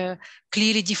which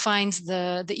clearly defines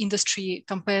the industry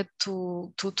compared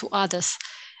to others.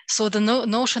 So the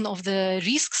notion of the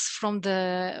risks from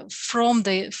the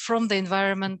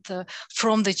environment,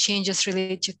 from the changes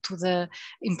related to the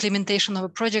implementation of a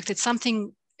project, it's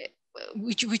something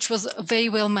which was very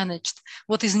well managed.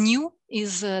 What is new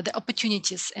is the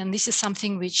opportunities, and this is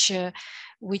something which not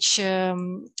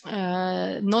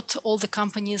all the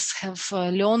companies have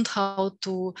learned how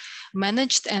to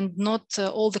manage, and not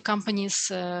all the companies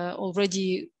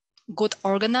already got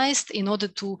organized in order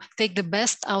to take the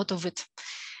best out of it.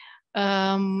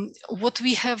 what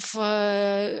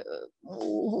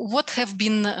have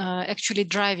been actually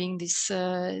driving this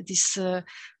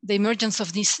the emergence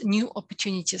of these new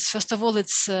opportunities. First of all,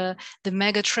 it's the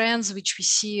mega trends which we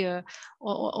see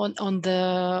on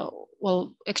the,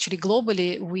 well, actually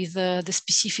globally, with the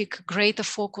specific greater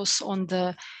focus on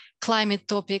the climate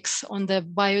topics, on the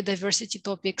biodiversity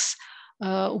topics,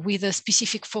 with a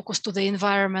specific focus to the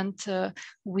environment,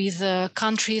 with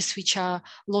countries which are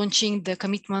launching the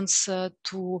commitments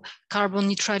to carbon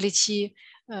neutrality,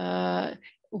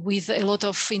 with a lot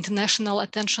of international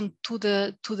attention to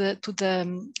the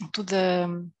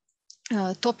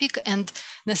topic, and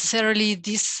necessarily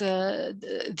this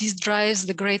drives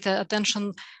the greater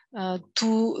attention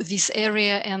to this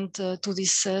area and to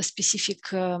this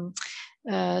specific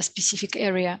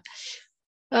area.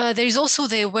 There is also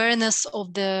the awareness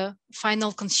of the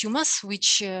final consumers,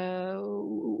 which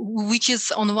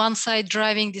is on one side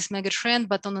driving this mega trend,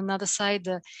 but on another side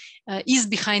is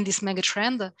behind this mega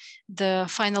trend. The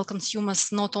final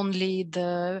consumers, not only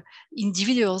the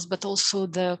individuals, but also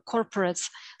the corporates,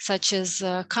 such as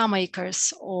car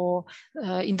makers or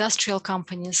industrial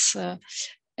companies.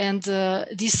 And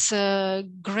this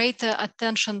greater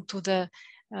attention to the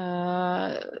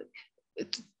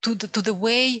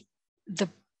way the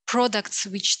products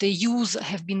which they use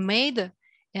have been made,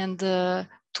 and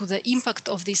to the impact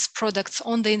of these products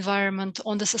on the environment,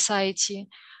 on the society,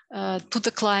 to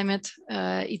the climate.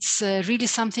 It's really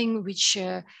something which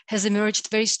has emerged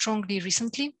very strongly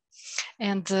recently.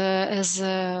 And as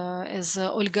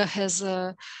Olga has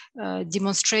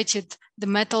demonstrated, the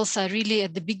metals are really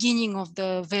at the beginning of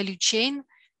the value chain,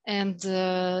 and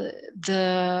the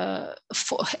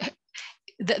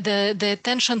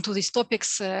attention to these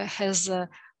topics has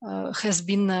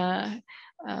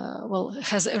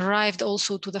arrived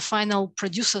also to the final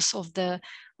producers of the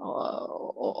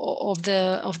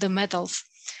metals.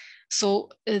 So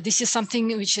this is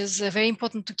something which is very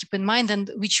important to keep in mind, and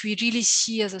which we really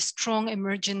see as a strong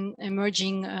emerging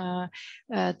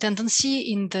tendency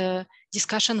in the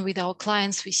discussion with our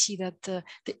clients. We see that the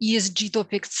ESG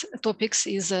topics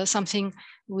is something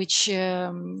which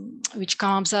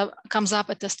comes up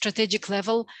at a strategic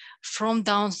level from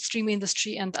downstream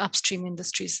industry and upstream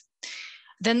industries.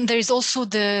 Then there is also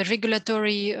the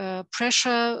regulatory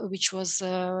pressure, which was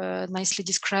nicely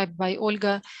described by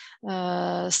Olga,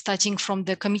 starting from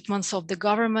the commitments of the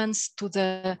governments to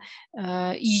the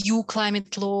EU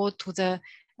climate law, to the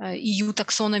EU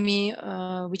taxonomy,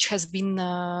 which has been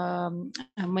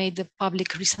made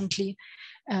public recently.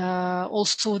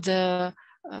 Also the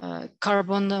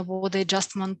carbon border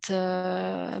adjustment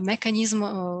mechanism,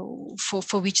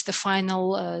 for which the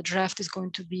final draft is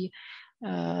going to be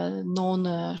known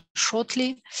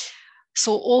shortly.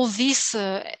 So all this,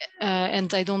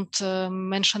 and I don't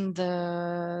mention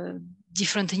the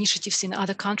different initiatives in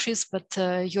other countries, but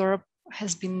Europe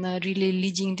has been really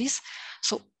leading this.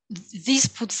 So this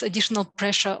puts additional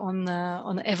pressure on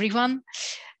everyone.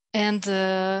 And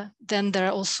then there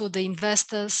are also the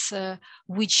investors,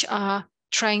 which are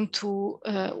trying to,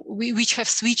 which have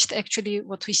switched. Actually,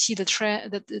 what we see,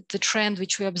 the trend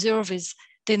which we observe is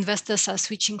the investors are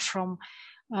switching from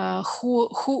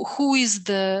who is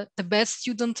the best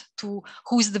student to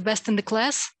who is the best in the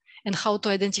class, and how to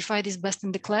identify this best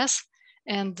in the class.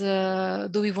 And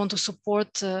do we want to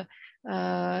support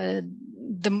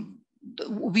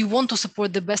we want to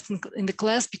support the best in the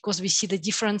class because we see the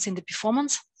difference in the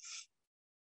performance.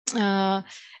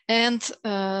 And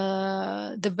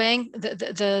the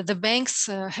banks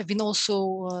have been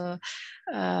also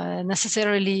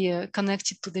necessarily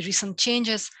connected to the recent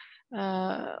changes.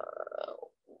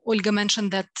 Olga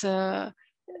mentioned that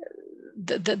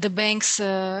the banks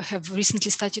have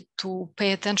recently started to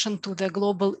pay attention to the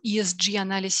global ESG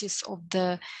analysis of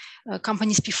the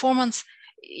company's performance.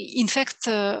 In fact,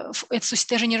 at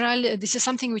Société Générale, this is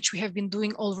something which we have been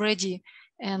doing already.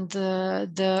 And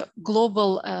the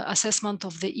global assessment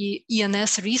of the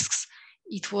ENS risks,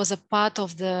 it was a part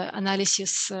of the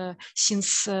analysis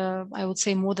since, I would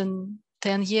say, more than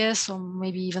 10 years or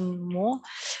maybe even more.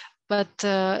 But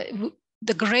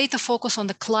the greater focus on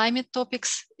the climate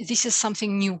topics, this is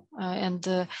something new. And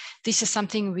this is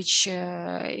something which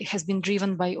has been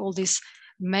driven by all these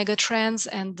mega trends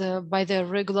and by the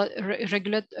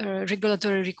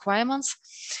regulatory requirements.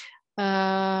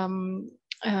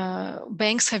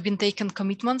 Banks have been taking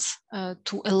commitments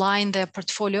to align their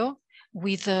portfolio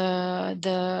with the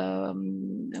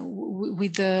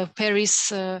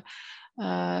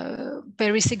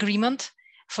Paris Agreement.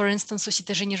 For instance,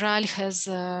 Société Générale has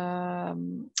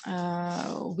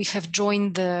we have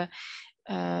joined the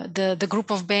the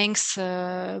group of banks,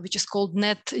 which is called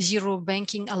Net Zero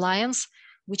Banking Alliance,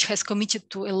 which has committed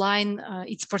to align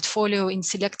its portfolio in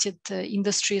selected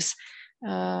industries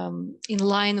in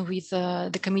line with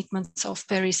the commitments of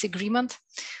Paris Agreement.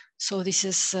 So this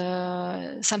is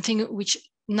something which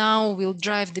now will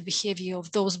drive the behavior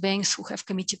of those banks who have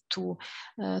committed to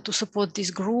support this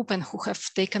group and who have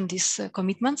taken these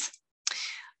commitments.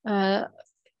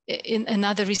 In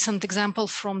another recent example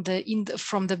from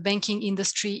the banking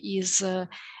industry is a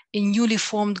newly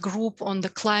formed group on the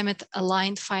climate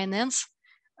aligned finance,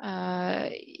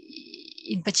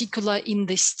 in particular in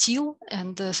the steel,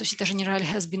 and Société Générale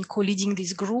has been co-leading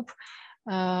this group,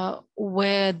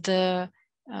 where the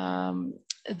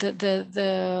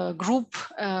group,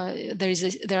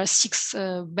 there are 6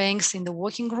 banks in the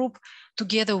working group,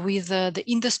 together with the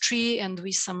industry and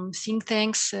with some think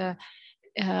tanks.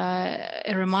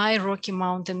 RMI, Rocky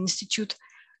Mountain Institute,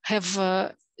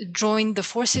 have joined the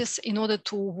forces in order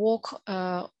to work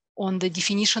on the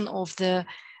definition of the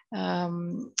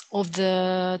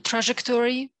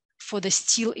trajectory for the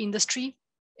steel industry,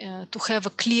 to have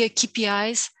a clear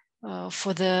KPIs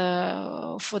for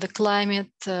the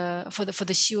climate, for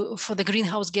the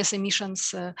greenhouse gas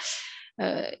emissions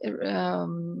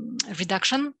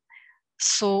reduction.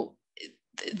 So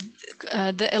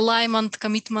the alignment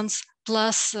commitments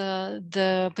plus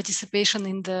the participation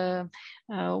in the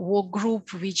work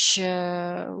group, which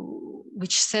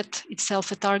set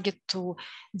itself a target to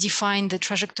define the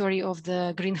trajectory of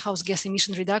the greenhouse gas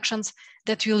emission reductions,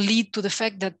 that will lead to the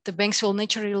fact that the banks will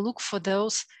naturally look for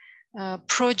those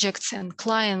projects and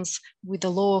clients with a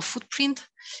lower footprint,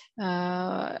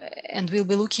 and we'll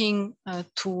be looking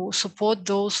to support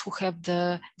those who have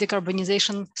the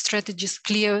decarbonization strategies,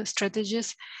 clear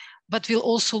strategies, but we'll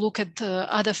also look at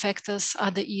other factors,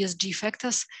 other ESG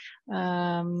factors,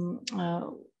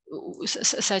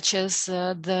 such as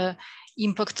the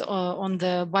impact on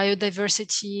the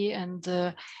biodiversity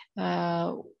and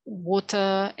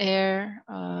water, air,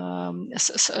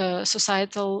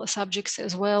 societal subjects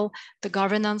as well, the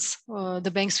governance.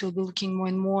 The banks will be looking more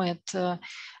and more at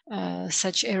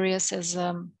such areas as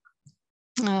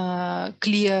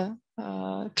clear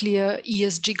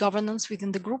ESG governance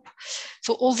within the group.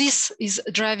 So all this is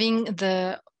driving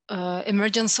the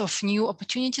emergence of new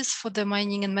opportunities for the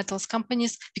mining and metals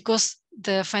companies, because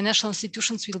the financial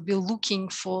institutions will be looking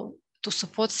to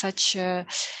support such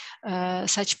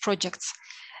projects.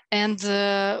 And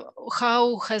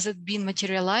how has it been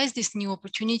materialized, these new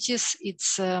opportunities?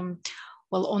 It's,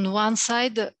 well, on one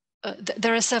side,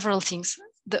 there are several things.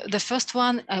 The first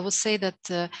one, I would say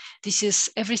that this is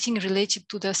everything related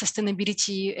to the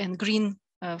sustainability and green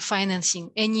financing,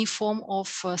 any form of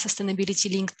sustainability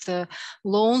linked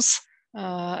loans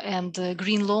and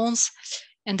green loans.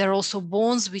 And there are also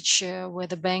bonds, where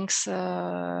the banks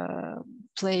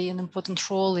play an important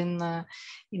role in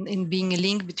being a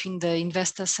link between the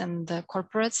investors and the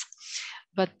corporates.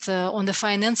 But on the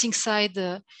financing side,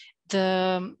 the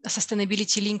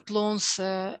sustainability linked loans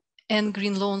and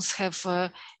green loans have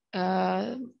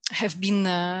been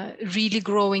really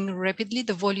growing rapidly.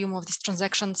 The volume of these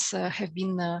transactions have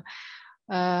been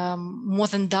more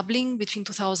than doubling between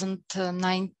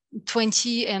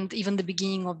 2020 and even the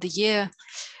beginning of the year.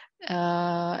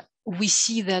 We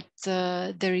see that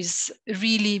there is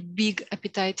really big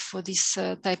appetite for this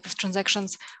type of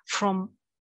transactions from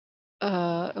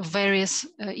various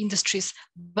industries,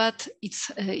 but it's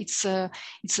a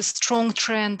strong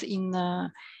trend in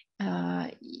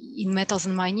metals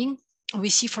and mining. We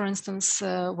see, for instance,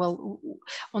 well,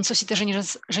 on Société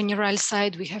Générale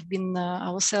side, we have been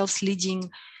ourselves leading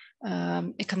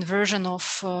a conversion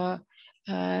of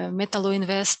Metallo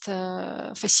Invest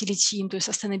facility into a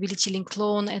sustainability linked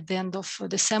loan at the end of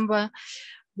December.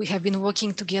 We have been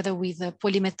working together with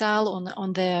Polymetal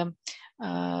on the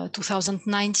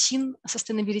 2019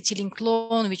 sustainability linked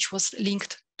loan, which was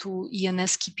linked to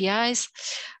ENS KPIs.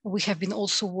 We have been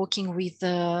also working with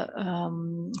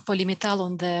Polymetal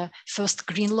on the first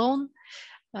green loan.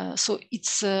 So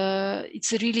it's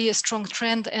really a strong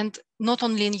trend, and not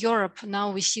only in Europe.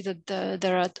 Now we see that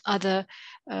there are other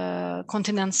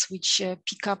continents which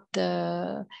pick up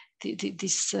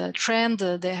this trend.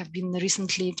 There have been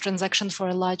recently transactions for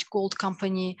a large gold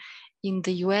company in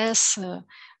the US.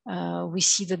 We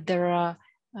see that there are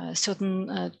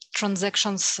certain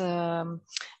transactions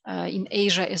in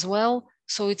Asia as well.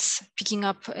 So it's picking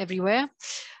up everywhere.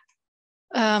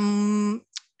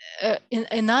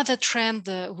 Another trend,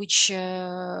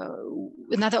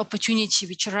 another opportunity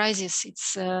which arises,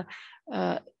 it's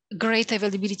great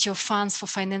availability of funds for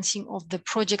financing of the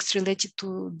projects related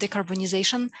to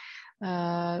decarbonization,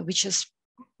 which is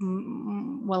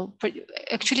well,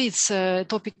 actually, it's a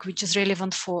topic which is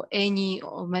relevant for any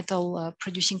metal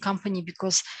producing company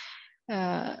because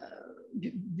the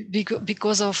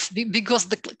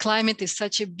climate is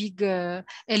such a big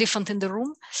elephant in the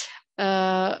room.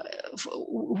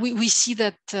 We see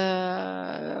that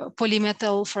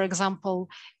Polymetal, for example,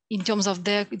 in terms of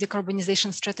their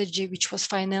decarbonization strategy, which was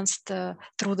financed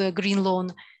through the green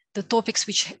loan, the topics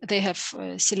which they have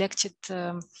selected,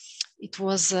 it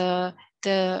was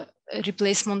the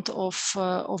replacement of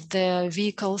the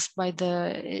vehicles by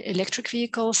the electric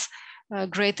vehicles,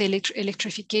 greater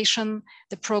electrification,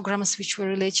 the programs which were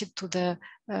related to the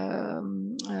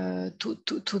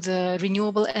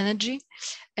renewable energy,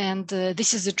 and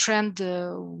this is a trend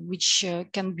which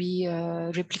can be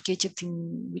replicated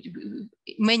in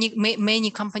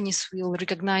many companies will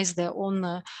recognize their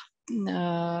own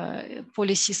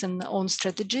policies and own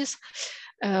strategies.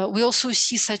 We also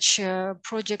see such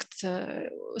projects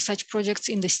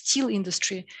in the steel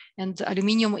industry and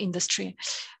aluminium industry.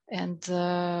 And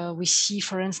we see,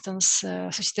 for instance,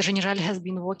 Société Générale has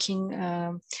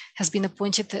been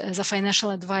appointed as a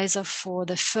financial advisor for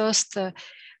the first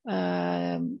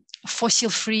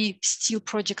fossil-free steel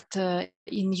project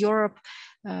in Europe,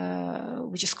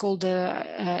 which is called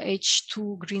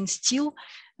H2 Green Steel.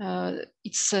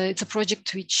 It's a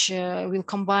project which will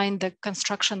combine the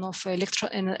construction of an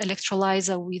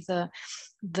electrolyzer with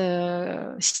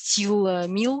the steel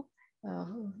mill,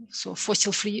 so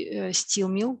fossil-free steel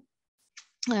mill.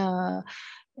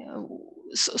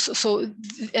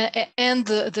 And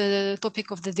the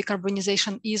topic of the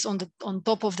decarbonization is on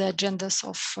top of the agendas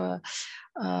of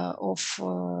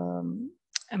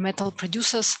metal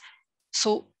producers.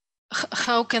 So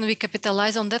how can we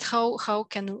capitalize on that?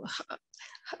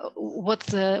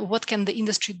 What can the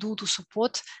industry do to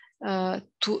support,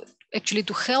 to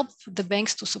help the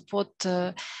banks to support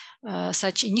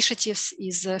such initiatives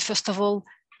is first of all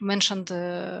mentioned,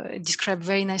 described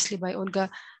very nicely by Olga,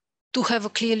 to have a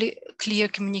clear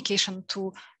communication,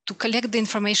 to collect the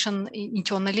information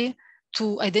internally,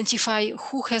 to identify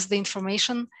who has the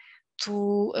information,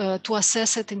 to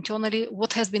assess it internally,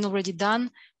 what has been already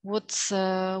done, what's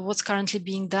currently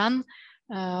being done,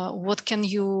 what can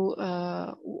you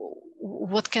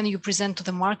present to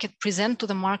the market,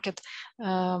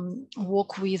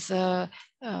 work with,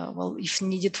 well, if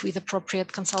needed, with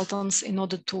appropriate consultants in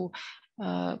order to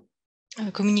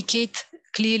communicate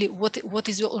clearly what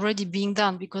is already being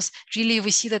done. Because really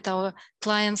we see that our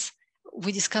clients,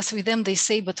 we discuss with them, they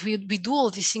say, but we do all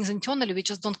these things internally, we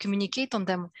just don't communicate on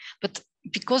them. But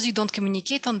because you don't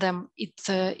communicate on them,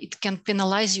 it can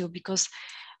penalize you, because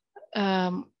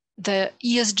the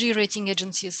ESG rating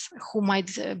agencies who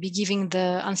might be giving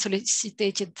the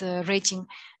unsolicited rating,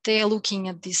 they are looking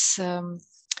at these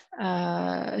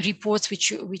reports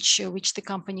which the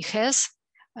company has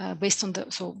based on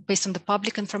the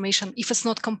public information. If it's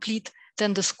not complete,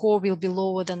 then the score will be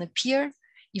lower than a peer,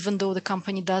 even though the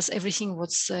company does everything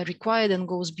what's required and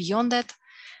goes beyond that.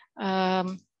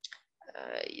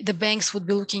 The banks would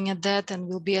be looking at that and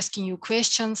will be asking you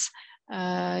questions.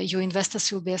 Your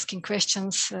investors will be asking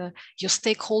questions. Your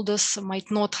stakeholders might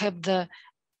not have the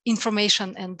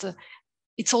information, and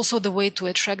it's also the way to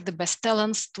attract the best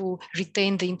talents, to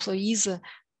retain the employees,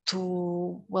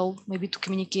 to, well, maybe to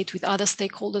communicate with other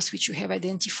stakeholders which you have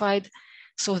identified.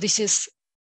 So this is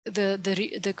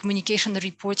the communication, the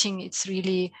reporting. It's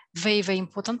really very, very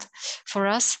important for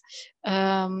us.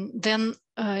 Then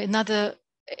another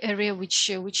area which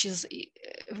is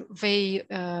very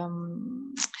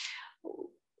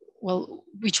well,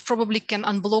 which probably can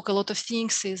unblock a lot of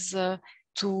things, is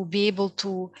to be able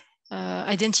to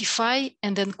identify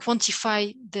and then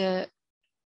quantify the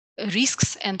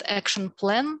risks and action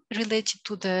plan related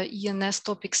to the ENS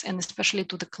topics, and especially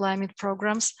to the climate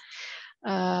programs,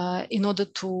 in order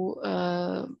to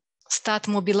start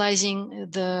mobilizing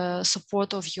the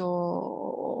support of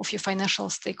your financial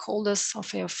stakeholders,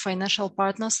 of your financial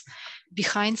partners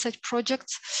behind such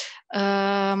projects.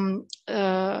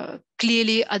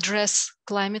 Clearly address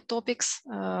climate topics.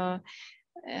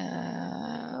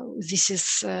 This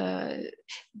is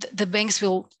the banks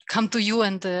will come to you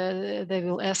and they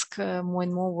will ask more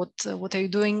and more, what are you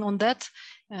doing on that?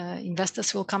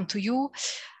 Investors will come to you.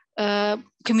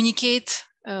 Communicate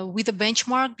with a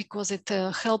benchmark, because it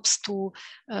helps to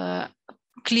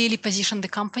clearly position the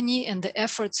company and the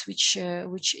efforts which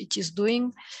it is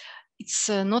doing. It's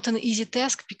not an easy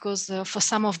task, because for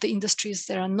some of the industries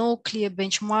there are no clear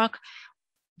benchmark.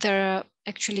 There are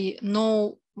actually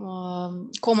no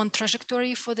common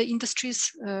trajectory for the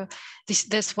industries.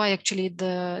 That's why actually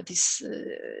this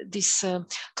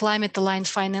climate aligned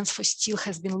finance for steel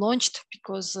has been launched,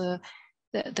 because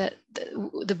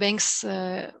the banks,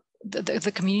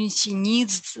 the community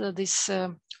needs this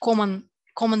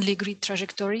commonly agreed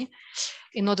trajectory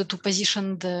in order to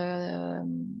position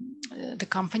the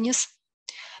companies.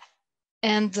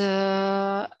 And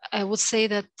I would say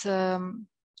that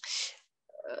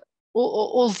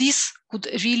all this could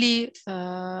really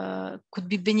could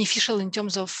be beneficial in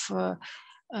terms of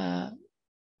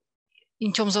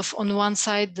on one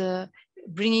side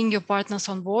bringing your partners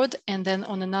on board, and then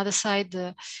on another side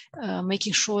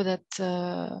making sure that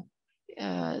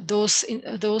those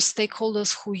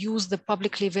stakeholders who use the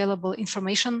publicly available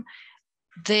information,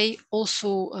 they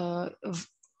also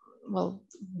well,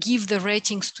 give the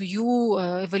ratings to you,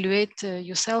 evaluate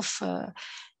yourself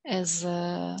as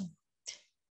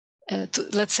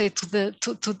let's say to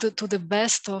the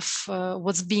best of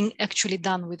what's being actually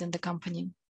done within the company.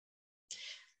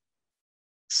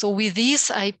 So with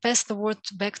this, I pass the word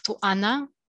back to Anna.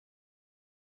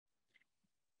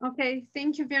 Okay,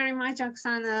 thank you very much,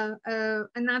 Oksana.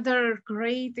 Another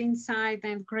great insight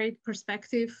and great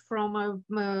perspective from a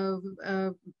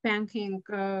banking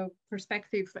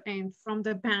perspective, and from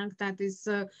the bank that is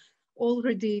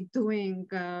already doing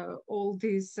all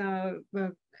these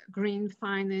green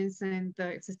finance and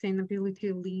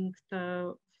sustainability linked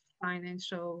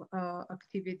financial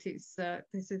activities.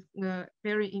 This is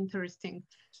very interesting.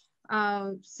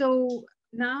 So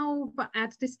now,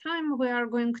 at this time, we are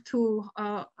going to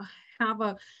have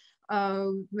a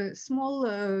small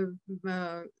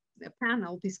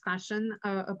panel discussion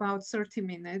about 30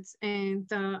 minutes. And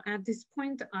at this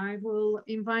point, I will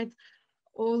invite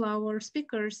all our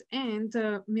speakers and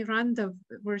Miranda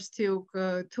Verstyuk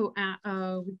to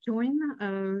join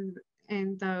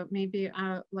and maybe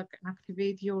like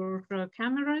activate your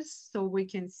cameras so we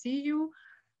can see you.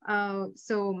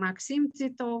 So Maxim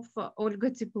Titov,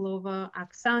 Olga Teplova,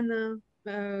 Oksana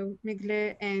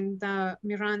Migle, and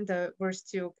Miranda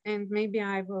Verstyuk. And maybe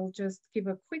I will just give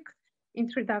a quick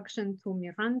introduction to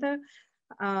Miranda.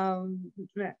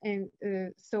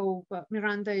 So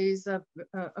Miranda is an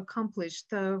accomplished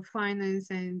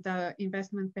finance and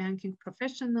investment banking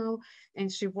professional,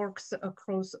 and she works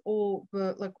across all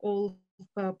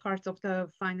parts of the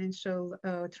financial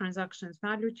transactions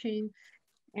value chain.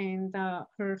 And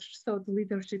her thought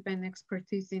leadership and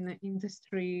expertise in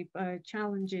industry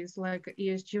challenges like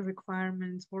ESG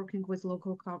requirements, working with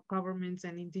local governments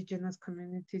and indigenous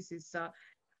communities is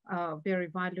very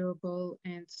valuable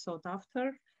and sought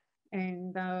after.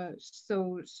 And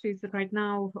so she's right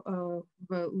now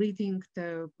leading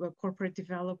the corporate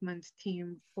development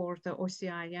team for the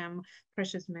OCIM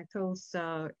Precious Metals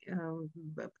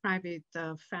Private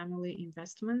Family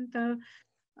Investment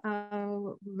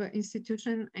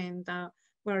institution. And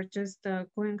we're just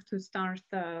going to start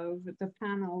the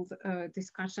panel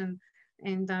discussion.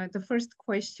 And the first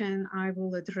question I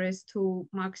will address to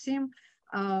Maxim.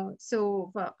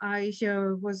 So I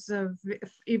was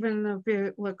even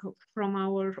like from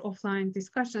our offline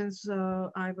discussions,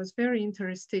 I was very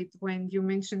interested when you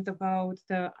mentioned about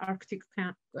the Arctic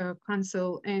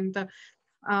Council, and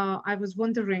I was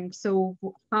wondering, so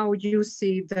how you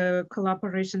see the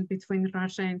collaboration between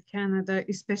Russia and Canada,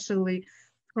 especially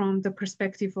from the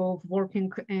perspective of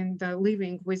working and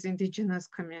living with indigenous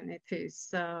communities.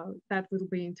 That will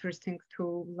be interesting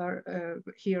to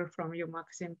hear from you,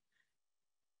 Maxim.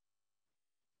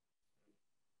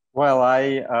 Well,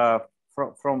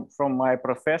 from my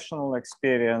professional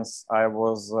experience, I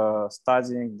was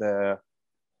studying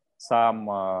some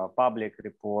public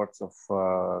reports of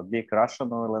big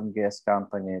Russian oil and gas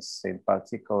companies, in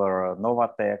particular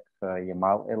Novatek,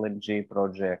 Yamal LNG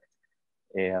project,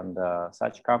 and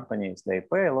such companies. They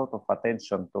pay a lot of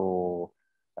attention to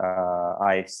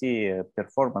IFC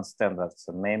performance standards,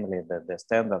 namely the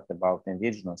standard about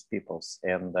indigenous peoples,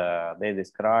 and they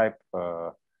describe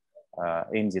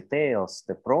in details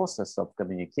the process of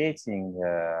communicating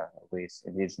with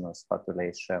indigenous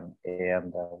population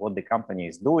and what the company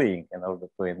is doing in order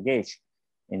to engage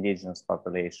indigenous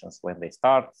populations when they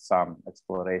start some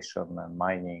exploration and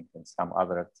mining and some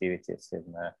other activities in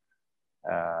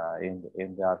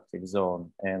the Arctic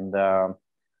zone. And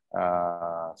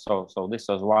so this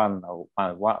was one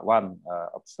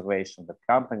observation, that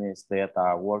companies that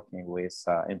are working with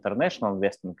international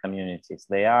investment communities,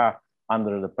 they are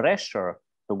under the pressure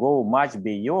to go much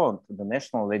beyond the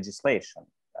national legislation.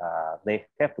 They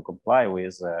have to comply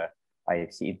with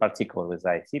IFC, in particular with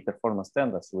IFC performance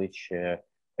standards, which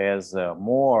has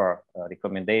more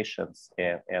recommendations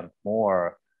and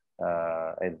more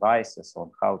advices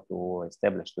on how to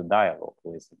establish the dialogue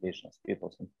with indigenous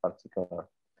peoples in particular.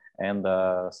 And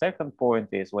the second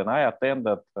point is, when I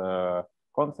attended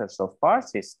conference of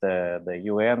parties, the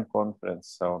UN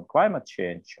conference on climate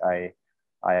change,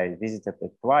 I visited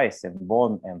it twice in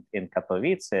Bonn and in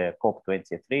Katowice,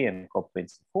 COP23 and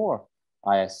COP24.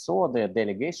 I saw the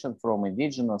delegation from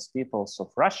indigenous peoples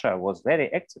of Russia was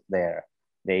very active there.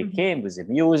 They came with the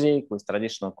music, with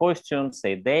traditional costumes.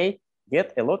 They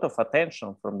get a lot of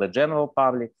attention from the general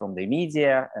public, from the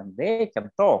media, and they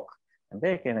can talk and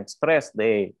they can express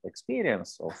their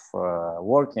experience of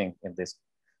working in this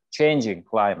changing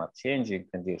climate, changing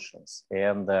conditions.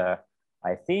 And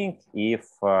I think if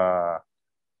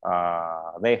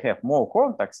they have more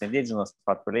contacts, indigenous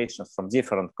populations from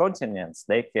different continents,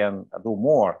 they can do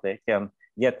more. They can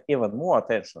get even more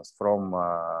attention from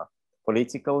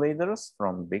political leaders,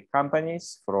 from big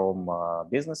companies, from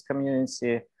business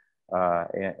community,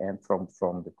 and from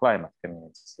the climate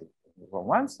community. From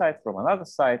one side, from another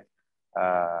side,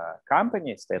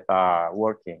 companies that are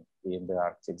working in the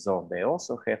Arctic zone, they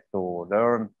also have to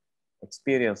learn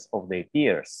experience of their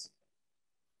peers.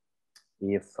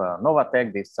 If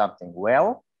Novatec did something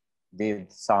well,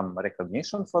 did some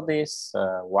recognition for this,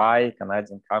 why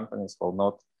Canadian companies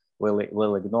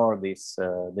will ignore this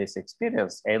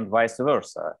experience, and vice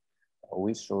versa?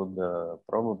 We should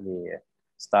probably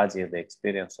study the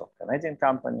experience of Canadian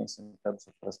companies in terms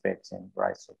of respecting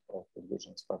rights of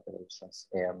indigenous populations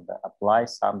and apply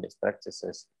some best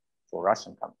practices for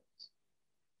Russian companies.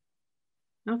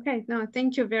 Okay, no,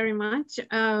 thank you very much.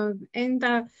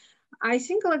 I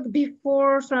think like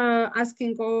before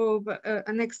asking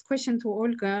a next question to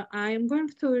Olga, I am going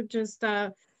to just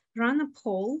run a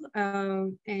poll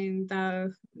and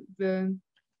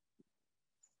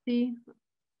see,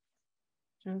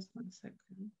 just 1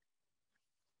 second.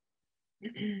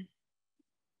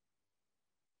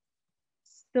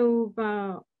 So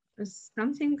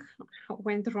something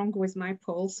went wrong with my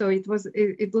poll. So it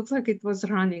looks like it was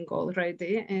running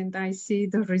already, and I see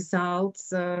the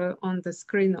results on the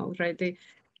screen already.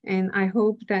 And I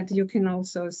hope that you can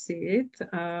also see it.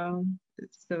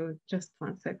 So just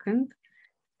 1 second.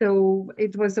 So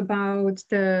it was about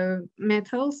the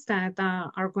metals that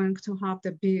are going to have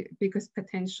the biggest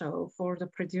potential for the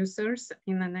producers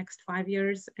in the next 5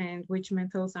 years, and which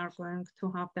metals are going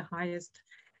to have the highest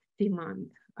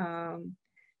demand.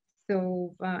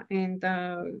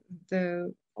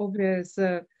 The obvious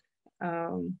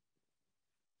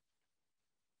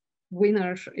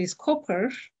winner is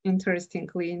copper,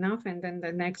 interestingly enough, and then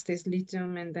the next is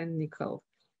lithium and then nickel.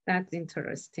 That's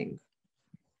interesting.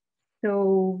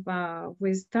 So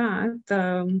with that,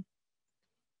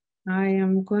 I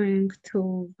am going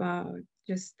to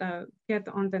just get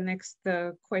on the next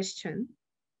question.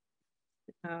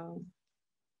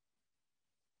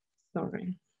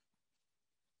 Sorry.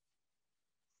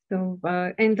 So,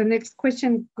 and the next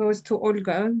question goes to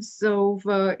Olga. So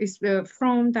it's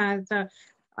from that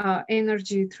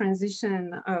energy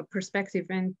transition perspective,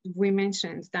 and we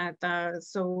mentioned that,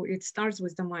 so it starts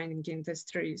with the mining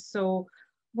industry. So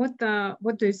what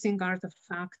do you think are the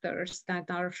factors that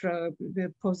are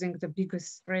posing the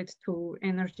biggest threat to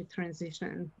energy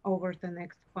transition over the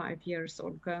next 5 years,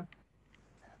 Olga?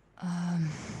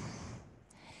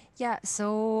 Yeah,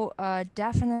 so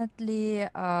definitely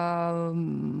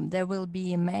there will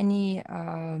be many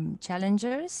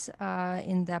challenges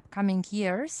in the upcoming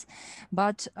years,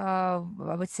 but I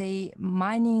would say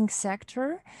mining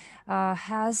sector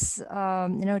has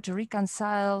to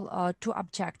reconcile two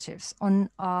objectives. On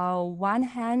one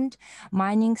hand,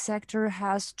 mining sector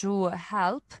has to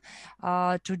help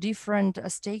to different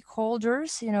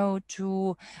stakeholders,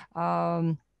 to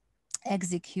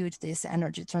execute this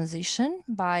energy transition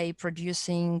by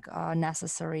producing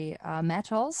necessary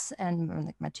metals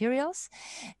and materials.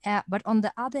 But on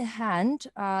the other hand,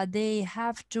 they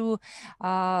have to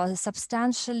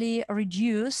substantially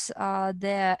reduce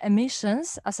the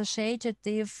emissions associated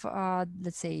with,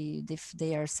 let's say,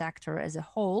 their sector as a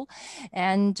whole.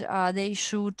 And they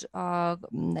should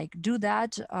do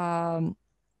that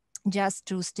just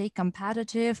to stay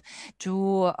competitive,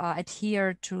 to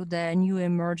adhere to the new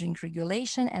emerging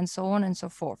regulation, and so on and so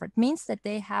forth. It means that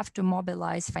they have to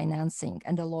mobilize financing,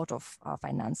 and a lot of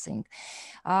financing.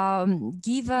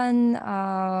 Given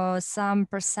some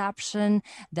perception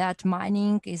that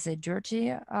mining is a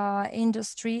dirty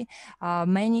industry,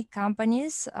 many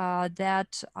companies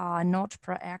that are not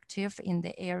proactive in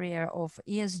the area of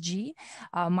ESG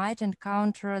might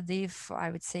encounter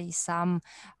I would say, some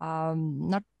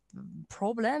not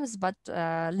problems, but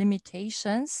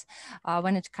limitations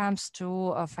when it comes to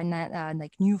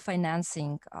like new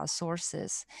financing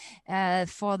sources.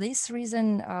 For this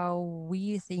reason,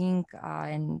 we think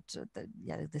and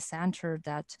the center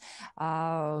that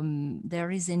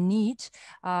there is a need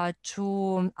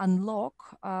to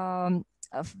unlock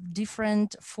of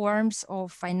different forms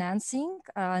of financing,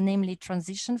 namely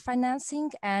transition financing,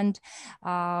 and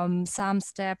some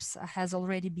steps has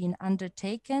already been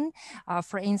undertaken.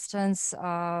 For instance,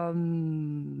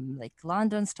 like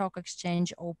London Stock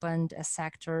Exchange opened a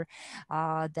sector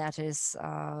that is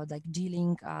like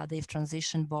dealing with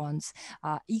transition bonds.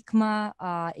 ICMA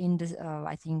in the,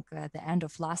 I think at the end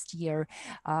of last year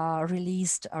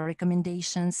released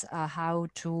recommendations how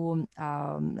to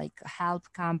like help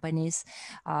companies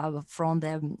from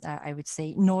the, I would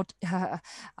say, not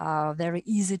very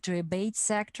easy to abate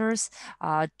sectors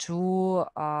to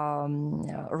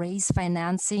raise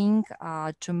financing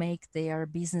to make their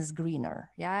business greener.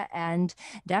 Yeah, and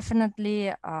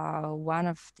definitely one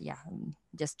of,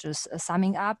 just to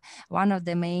summing up, one of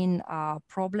the main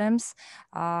problems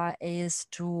is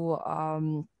to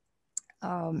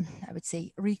I would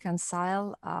say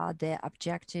reconcile the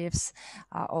objectives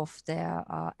of the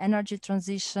energy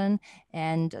transition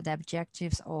and the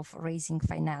objectives of raising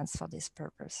finance for this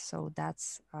purpose. So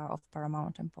that's of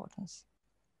paramount importance.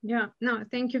 Yeah, no,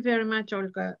 thank you very much,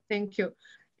 Olga. Thank you.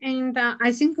 And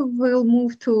I think we'll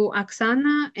move to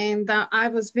Oksana. And I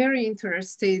was very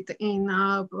interested in,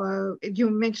 you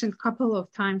mentioned a couple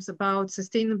of times about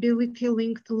sustainability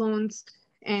linked loans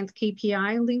and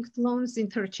KPI linked loans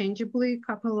interchangeably a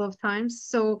couple of times.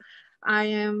 So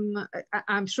I'm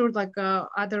sure like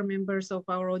other members of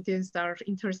our audience are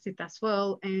interested as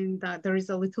well. And there is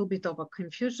a little bit of a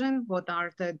confusion. What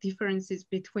are the differences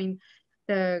between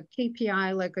the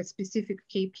KPI, like a specific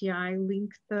KPI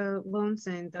linked loans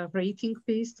and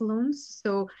rating-based loans?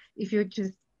 So if you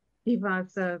just give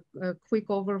us a quick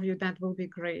overview, that will be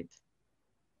great.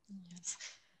 Yes.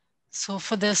 So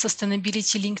for the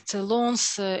sustainability linked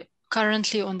loans,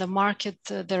 currently on the market,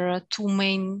 there are two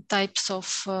main types of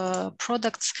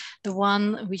products. The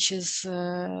one which is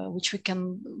which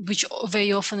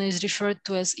very often is referred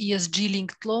to as ESG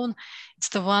linked loan. It's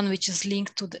the one which is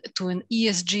linked to an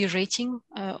ESG rating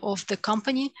of the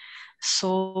company.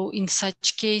 So in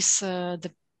such case,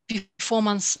 the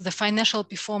financial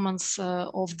performance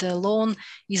of the loan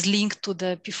is linked to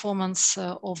the performance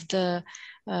of the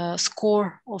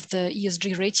score of the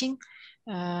ESG rating,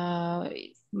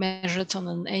 measured on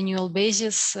an annual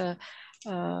basis.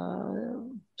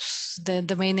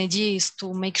 The main idea is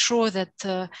to make sure that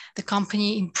the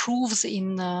company improves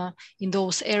in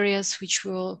those areas which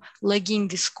were lagging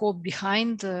the scope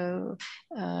behind,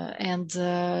 and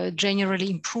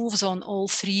generally improves on all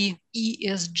three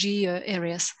ESG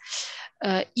areas.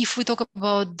 If we talk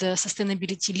about the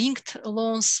sustainability linked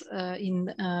loans,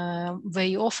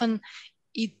 very often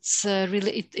it's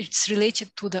related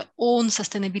to the own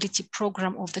sustainability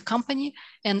program of the company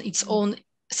and its own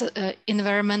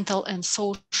environmental and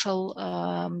social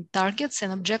targets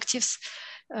and objectives,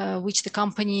 which the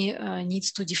company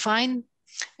needs to define.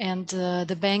 And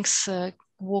the banks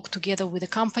work together with the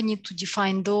company to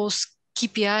define those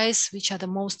KPIs which are the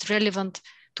most relevant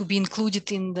to be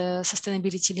included in the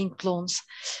sustainability linked loans.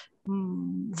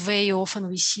 Very often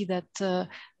we see that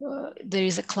there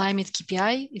is a climate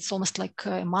KPI. It's almost like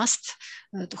a must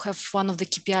to have one of the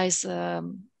KPIs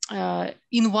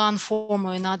in one form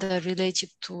or another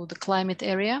related to the climate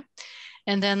area.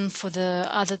 And then for the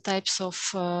other types of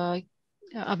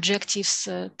objectives,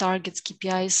 targets,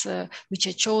 KPIs, which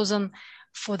are chosen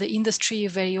for the industry,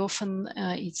 very often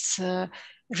it's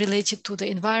related to the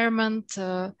environment,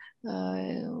 the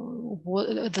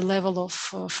level of,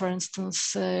 for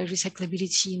instance,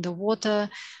 recyclability in the water,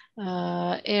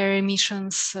 air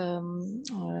emissions,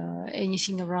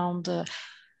 anything around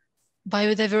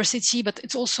biodiversity, but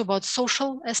it's also about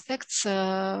social aspects,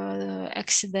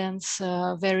 accidents,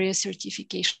 various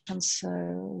certifications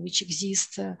which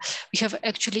exist. We have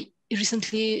actually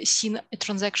recently seen a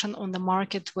transaction on the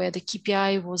market where the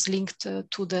KPI was linked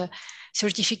to the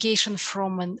certification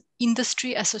from an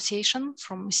industry association,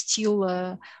 from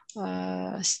steel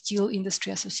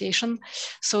industry association.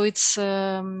 So it's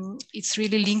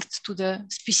really linked to the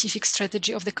specific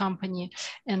strategy of the company.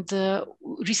 And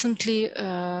recently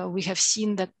we have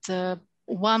seen that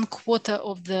 1/4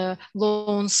 of the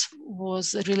loans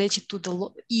was related to the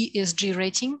ESG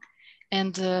rating,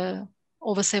 and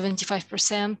over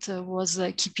 75% was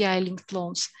KPI linked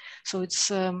loans. So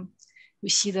it's we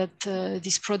see that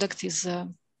this product is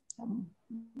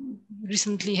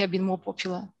recently have been more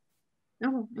popular.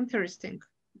 Oh, interesting.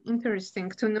 Interesting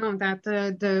to know that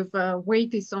the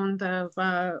weight is on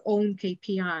the own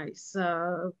KPIs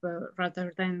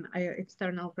rather than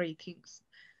external ratings.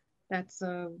 That's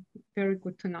very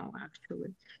good to know,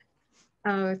 actually.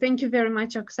 Thank you very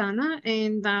much, Oksana.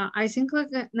 And I think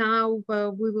now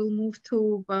we will move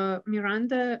to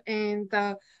Miranda, and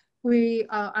we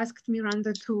asked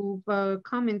Miranda to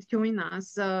come and join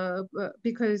us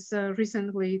because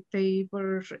recently they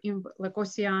were in, like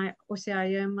OCIM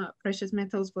Precious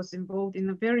Metals was involved in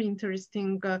a very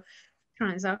interesting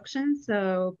transactions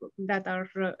that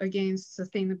are against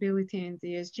sustainability and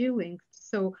ESG linked.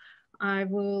 So I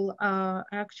will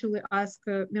actually ask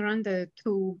Miranda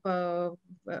to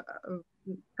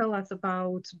tell us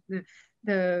about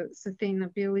the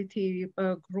sustainability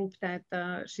group that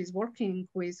she's working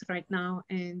with right now,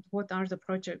 and what are the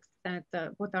projects that,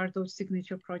 what are those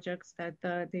signature projects that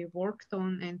they worked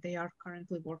on and they are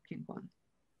currently working on.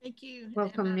 Thank you.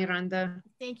 Welcome, and, Miranda.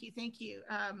 Thank you. Thank you.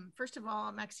 First of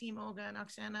all, Maxim, Olga, and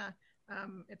Oksana,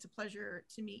 it's a pleasure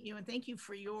to meet you, and thank you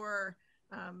for your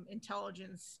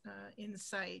intelligence,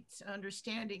 insight,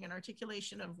 understanding, and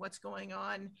articulation of what's going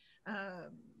on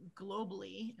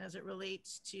globally as it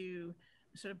relates to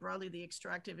sort of broadly the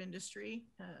extractive industry.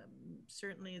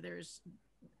 Certainly there's,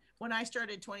 when I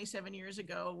started 27 years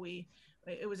ago,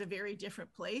 it was a very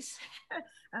different place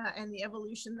and the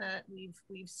evolution that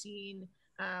we've seen,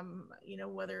 you know,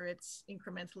 whether it's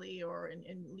incrementally or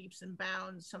in leaps and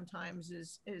bounds, sometimes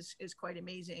is quite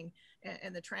amazing.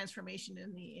 And the transformation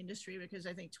in the industry, because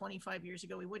I think 25 years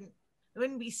ago, we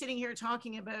wouldn't be sitting here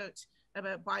talking about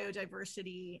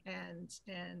biodiversity and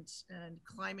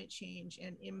climate change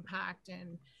and impact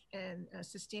and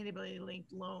sustainability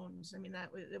linked loans. I mean,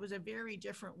 it was a very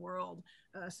different world.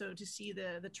 So to see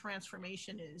the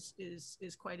transformation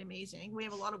is quite amazing. We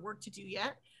have a lot of work to do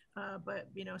yet, but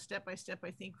you know, step by step,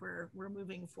 I think we're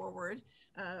moving forward.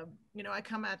 You know, I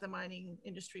come at the mining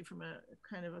industry from a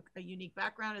kind of a unique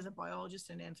background as a biologist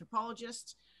and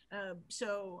anthropologist.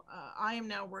 So I am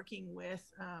now working with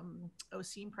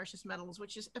OCIM Precious Metals,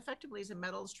 which is effectively a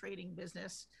metals trading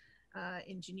business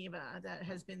in Geneva that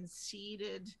has been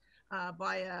seeded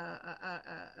by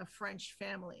a French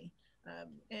family.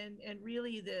 And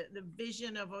really the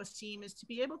vision of OCIM is to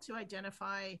be able to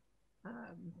identify,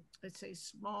 let's say,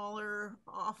 smaller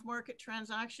off-market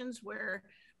transactions where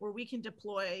we can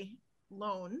deploy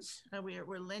loans.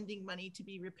 We're lending money to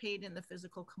be repaid in the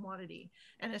physical commodity,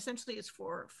 and essentially it's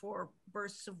for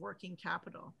bursts of working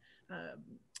capital.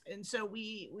 And so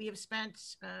we have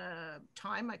spent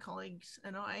time, my colleagues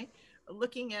and I,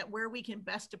 looking at where we can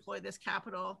best deploy this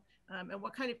capital and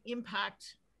what kind of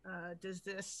impact does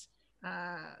this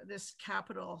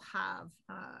capital have.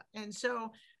 And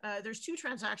so there's two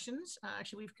transactions.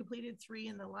 Actually, we've completed 3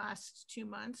 in the last 2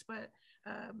 months, but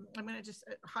I'm going to just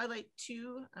highlight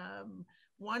 2.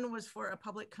 One was for a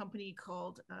public company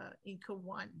called Inca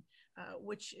One,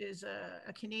 which is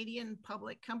a Canadian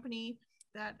public company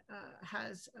that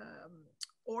has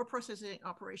ore processing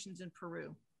operations in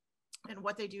Peru. And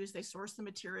what they do is they source the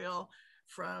material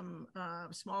from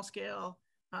small scale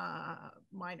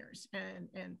miners,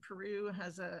 and Peru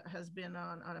has been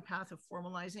on a path of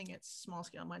formalizing its small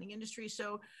scale mining industry.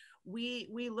 So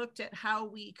we looked at how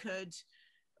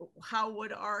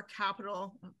would our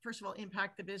capital, first of all,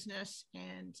 impact the business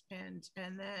and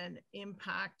then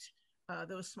impact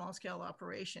those small scale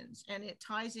operations. And it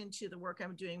ties into the work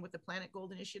I'm doing with the Planet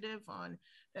Gold Initiative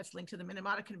that's linked to the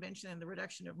Minamata Convention and the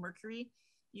reduction of mercury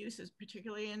use,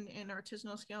 particularly in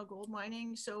artisanal scale gold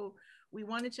mining. So we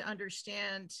wanted to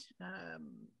understand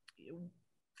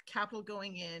capital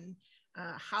going in,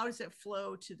 how does it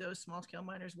flow to those small scale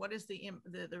miners? What is the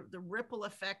ripple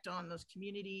effect on those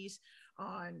communities,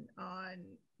 on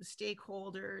the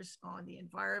stakeholders, on the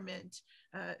environment?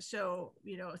 So,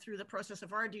 you know, through the process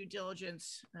of our due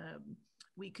diligence,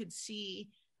 we could see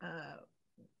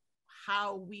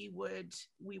how we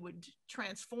would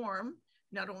transform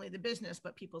not only the business,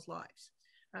 but people's lives.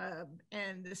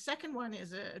 And the second one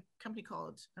is a company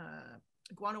called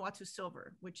Guanajuato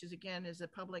Silver, which is a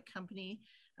public company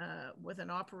with an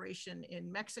operation in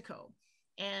Mexico.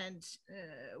 And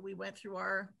we went through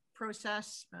our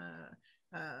process,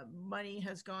 money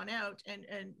has gone out,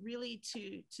 and really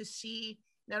to see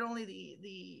not only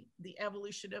the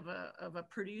evolution of a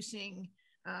producing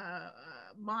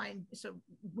mine, so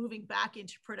moving back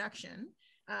into production,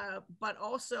 but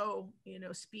also, you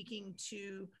know, speaking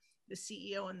to the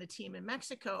CEO and the team in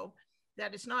Mexico,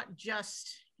 that it's not just,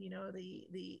 you know,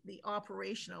 the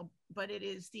operational, but it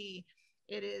is the,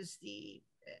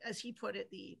 as he put it,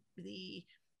 the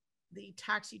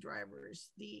taxi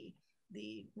drivers, the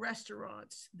the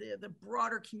restaurants, the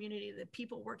broader community, the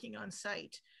people working on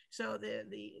site. So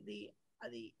the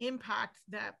impact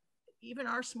that even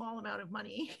our small amount of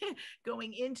money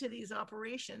going into these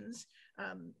operations,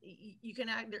 you can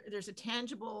add, there's a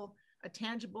tangible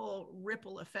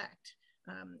ripple effect.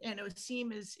 And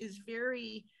OSIM is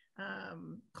very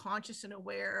conscious and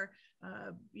aware.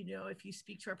 If you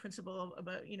speak to our principal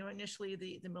about, initially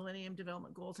the Millennium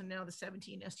Development Goals and now the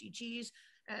 17 SDGs,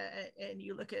 and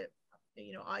you look at,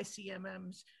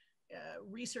 ICMM's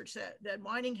research that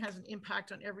mining has an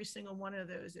impact on every single one of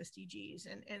those SDGs.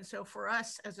 And so for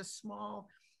us as a small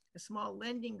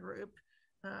lending group,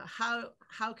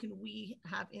 how can we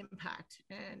have impact?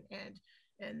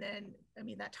 And then, I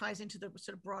mean, that ties into the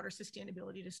sort of broader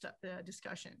sustainability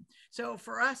discussion. So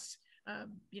for us,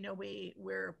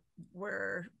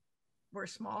 we're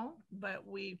small, but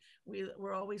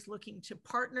we're always looking to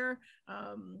partner.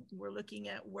 We're looking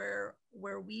at where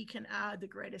we can add the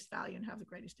greatest value and have the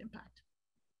greatest impact.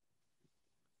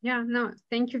 Yeah, no,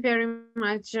 thank you very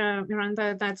much,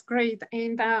 Miranda. That's great.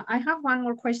 And I have one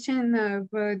more question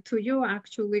to you,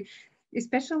 actually,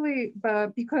 especially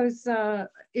because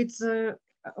it's a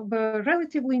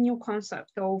relatively new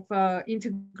concept of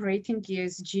integrating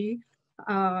ESG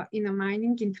in a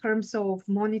mining in terms of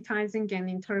monetizing and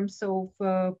in terms of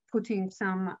putting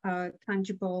some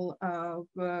tangible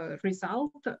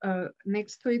result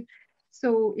next to it.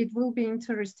 So it will be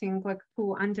interesting, like,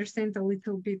 to understand a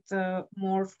little bit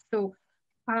more. So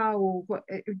what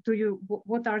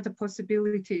are the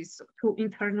possibilities to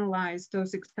internalize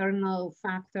those external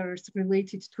factors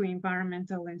related to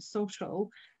environmental and social,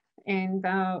 and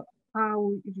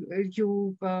how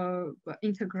you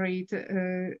integrate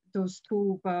those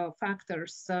two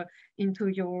factors into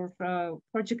your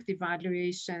project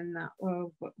evaluation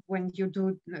when you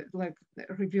do like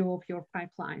review of your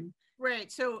pipeline?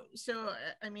 Right. So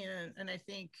I mean, and I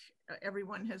think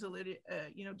everyone has alluded,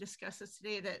 discussed this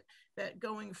today, that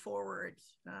going forward,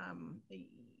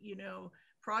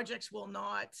 projects will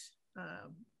not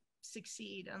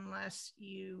succeed unless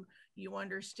you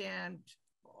understand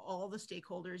all the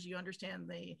stakeholders, you understand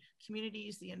the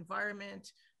communities, the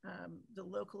environment, the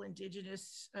local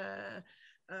indigenous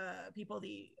people,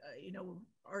 the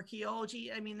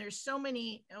archaeology. I mean, there's so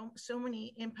many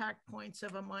impact points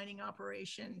of a mining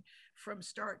operation from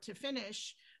start to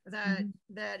finish that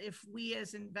if we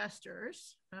as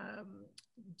investors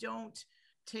don't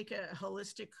take a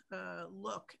holistic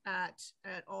look at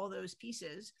all those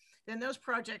pieces, then those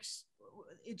projects,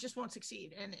 it just won't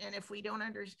succeed. And if we don't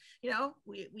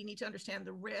we need to understand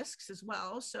the risks as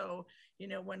well. So,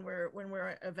 when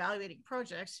we're evaluating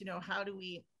projects, how do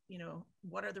we,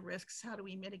 what are the risks? How do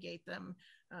we mitigate them?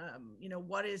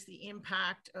 What is the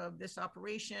impact of this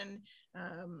operation?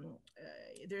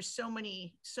 There's so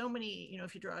many,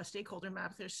 if you draw a stakeholder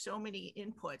map, there's so many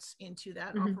inputs into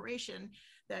that operation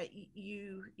that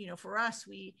for us,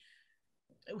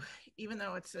 even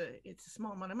though it's a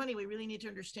small amount of money, we really need to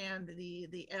understand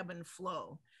the ebb and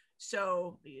flow.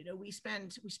 So, we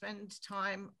spend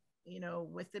time,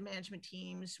 with the management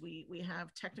teams. We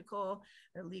have technical,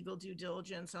 legal due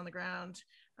diligence on the ground,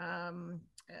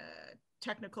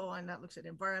 technical, and that looks at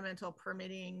environmental,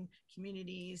 permitting,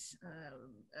 communities.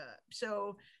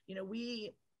 So,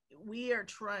 we are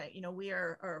trying, we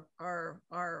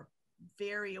are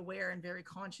very aware and very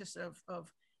conscious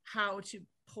of how to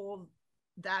pull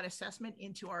that assessment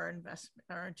into our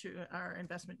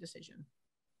investment decision.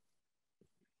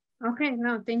 Okay,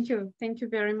 no, thank you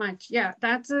very much. Yeah,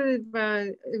 that's a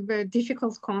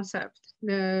difficult concept,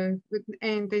 and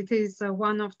it is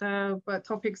one of the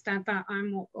topics that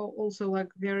I'm also like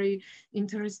very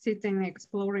interested in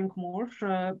exploring more,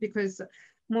 because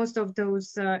most of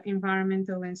those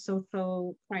environmental and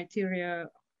social criteria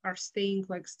are staying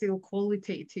like still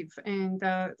qualitative, and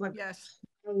yes,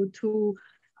 to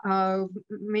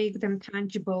make them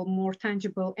more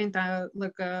tangible, and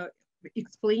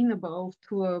explainable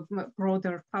to a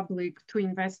broader public, to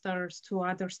investors, to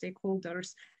other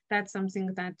stakeholders. That's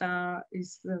something that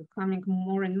is coming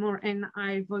more and more. And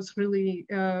I was really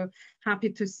happy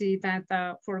to see that,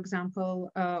 for example,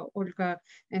 Olga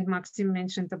and Maxim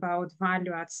mentioned about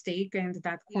value at stake and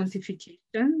that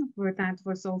quantification, but that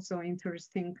was also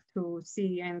interesting to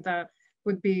see, and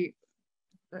would be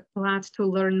glad to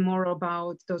learn more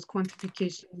about those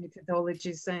quantification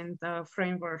methodologies and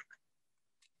framework.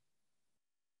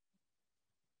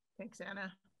 Thanks,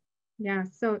 Anna. Yeah,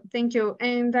 so thank you.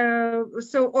 And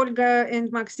so Olga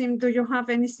and Maxim, do you have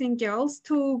anything else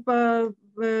to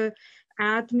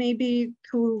add, maybe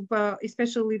to,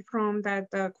 especially from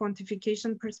that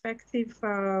quantification perspective?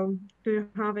 Do you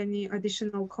have any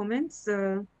additional comments?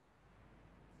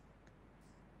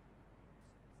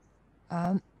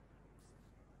 I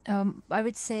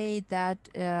would say that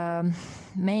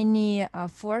many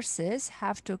forces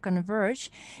have to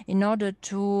converge in order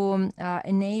to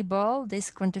enable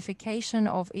this quantification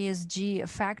of ESG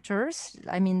factors.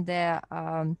 I mean, the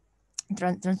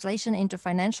translation into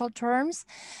financial terms.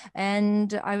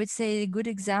 And I would say a good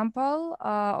example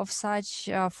of such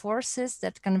forces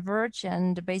that converge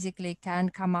and basically can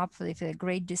come up with a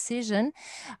great decision.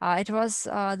 It was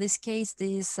this case,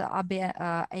 this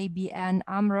ABN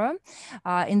AMRO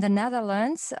in the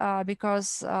Netherlands,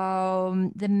 because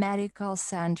the medical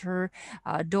center,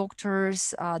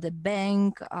 doctors, the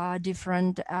bank,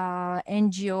 different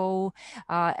NGO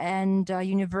and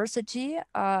university,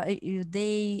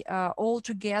 they all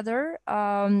together,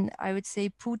 I would say,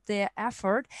 put their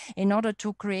effort in order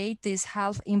to create this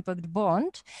health impact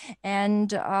bond.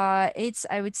 And it's,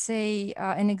 I would say,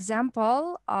 an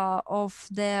example of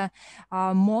the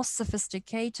most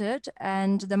sophisticated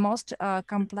and the most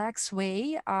complex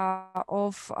way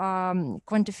of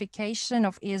quantification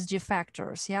of ESG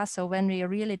factors. Yeah, so when we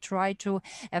really try to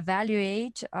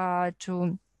evaluate,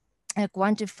 to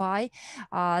quantify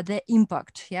the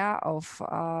impact, yeah, of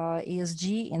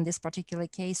ESG, in this particular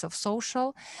case of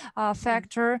social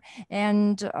factor.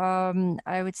 And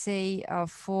I would say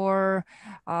for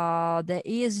the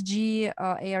ESG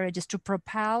area, just to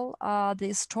propel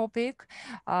this topic,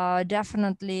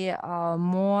 definitely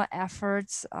more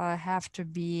efforts have to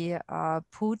be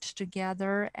put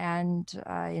together, and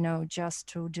you know, just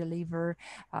to deliver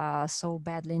so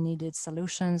badly needed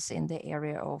solutions in the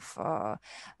area of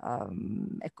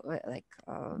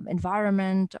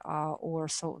environment, or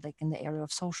so like in the area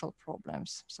of social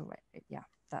problems. So yeah,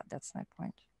 that's my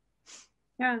point.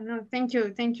 Yeah, no, thank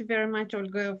you very much,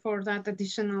 Olga, for that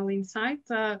additional insight.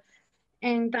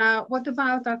 And what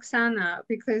about Oksana?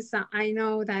 Because I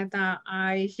know that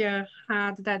I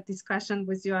had that discussion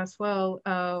with you as well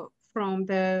from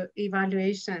the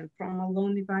evaluation, from a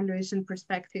loan evaluation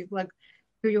perspective. Like,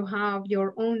 do you have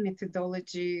your own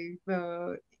methodology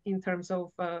in terms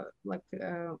of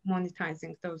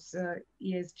monetizing those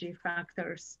ESG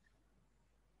factors?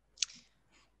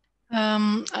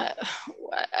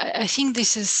 I think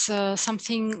this is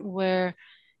something where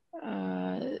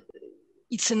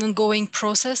it's an ongoing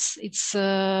process. It's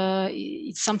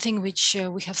something which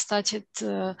we have started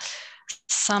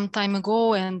some time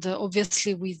ago, and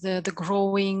obviously with the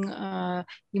growing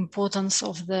importance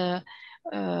of the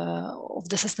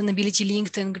sustainability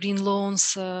linked and green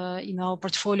loans in our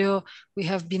portfolio, we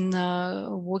have been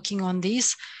working on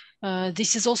this.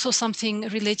 This is also something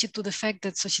related to the fact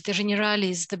that Societe Generale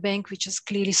is the bank which is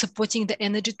clearly supporting the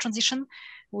energy transition.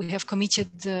 We have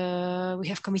committed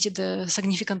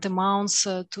significant amounts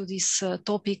to this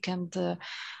topic, and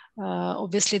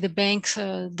obviously the bank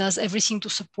does everything to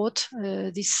support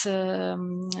this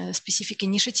specific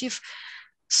initiative.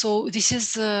 So this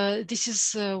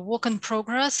is work in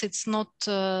progress. It's not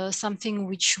something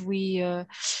which we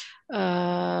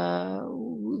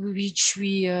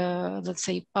let's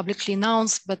say publicly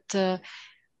announce, but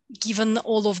given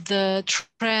all of the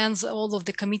trends, all of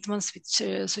the commitments which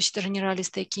Societe Generale is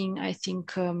taking, I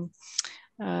think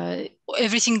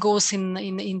everything goes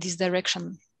in this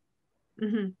direction.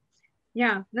 Mm-hmm.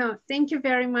 Yeah, no, thank you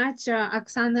very much,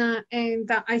 Oksana.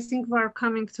 And I think we're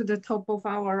coming to the top of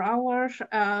our hour,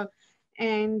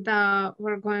 and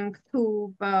we're going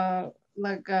to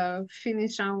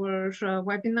finish our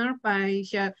webinar by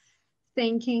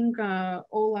thanking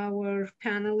all our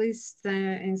panelists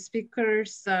and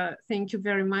speakers. Thank you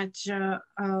very much,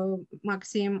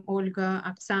 Maxim, Olga,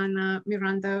 Oksana,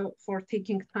 Miranda, for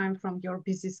taking time from your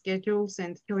busy schedules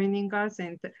and joining us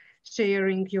and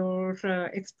sharing your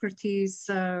expertise,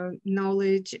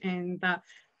 knowledge, and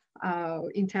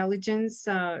intelligence.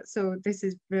 So this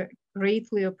is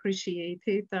greatly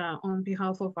appreciated on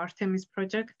behalf of Artemis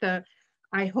Project.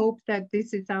 I hope that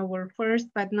this is our first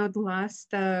but not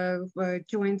last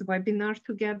joint webinar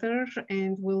together,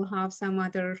 and we'll have some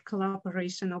other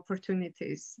collaboration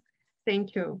opportunities.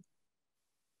 Thank you.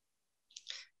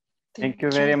 Thank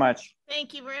you very much.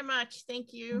 Thank you very much.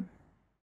 Thank you.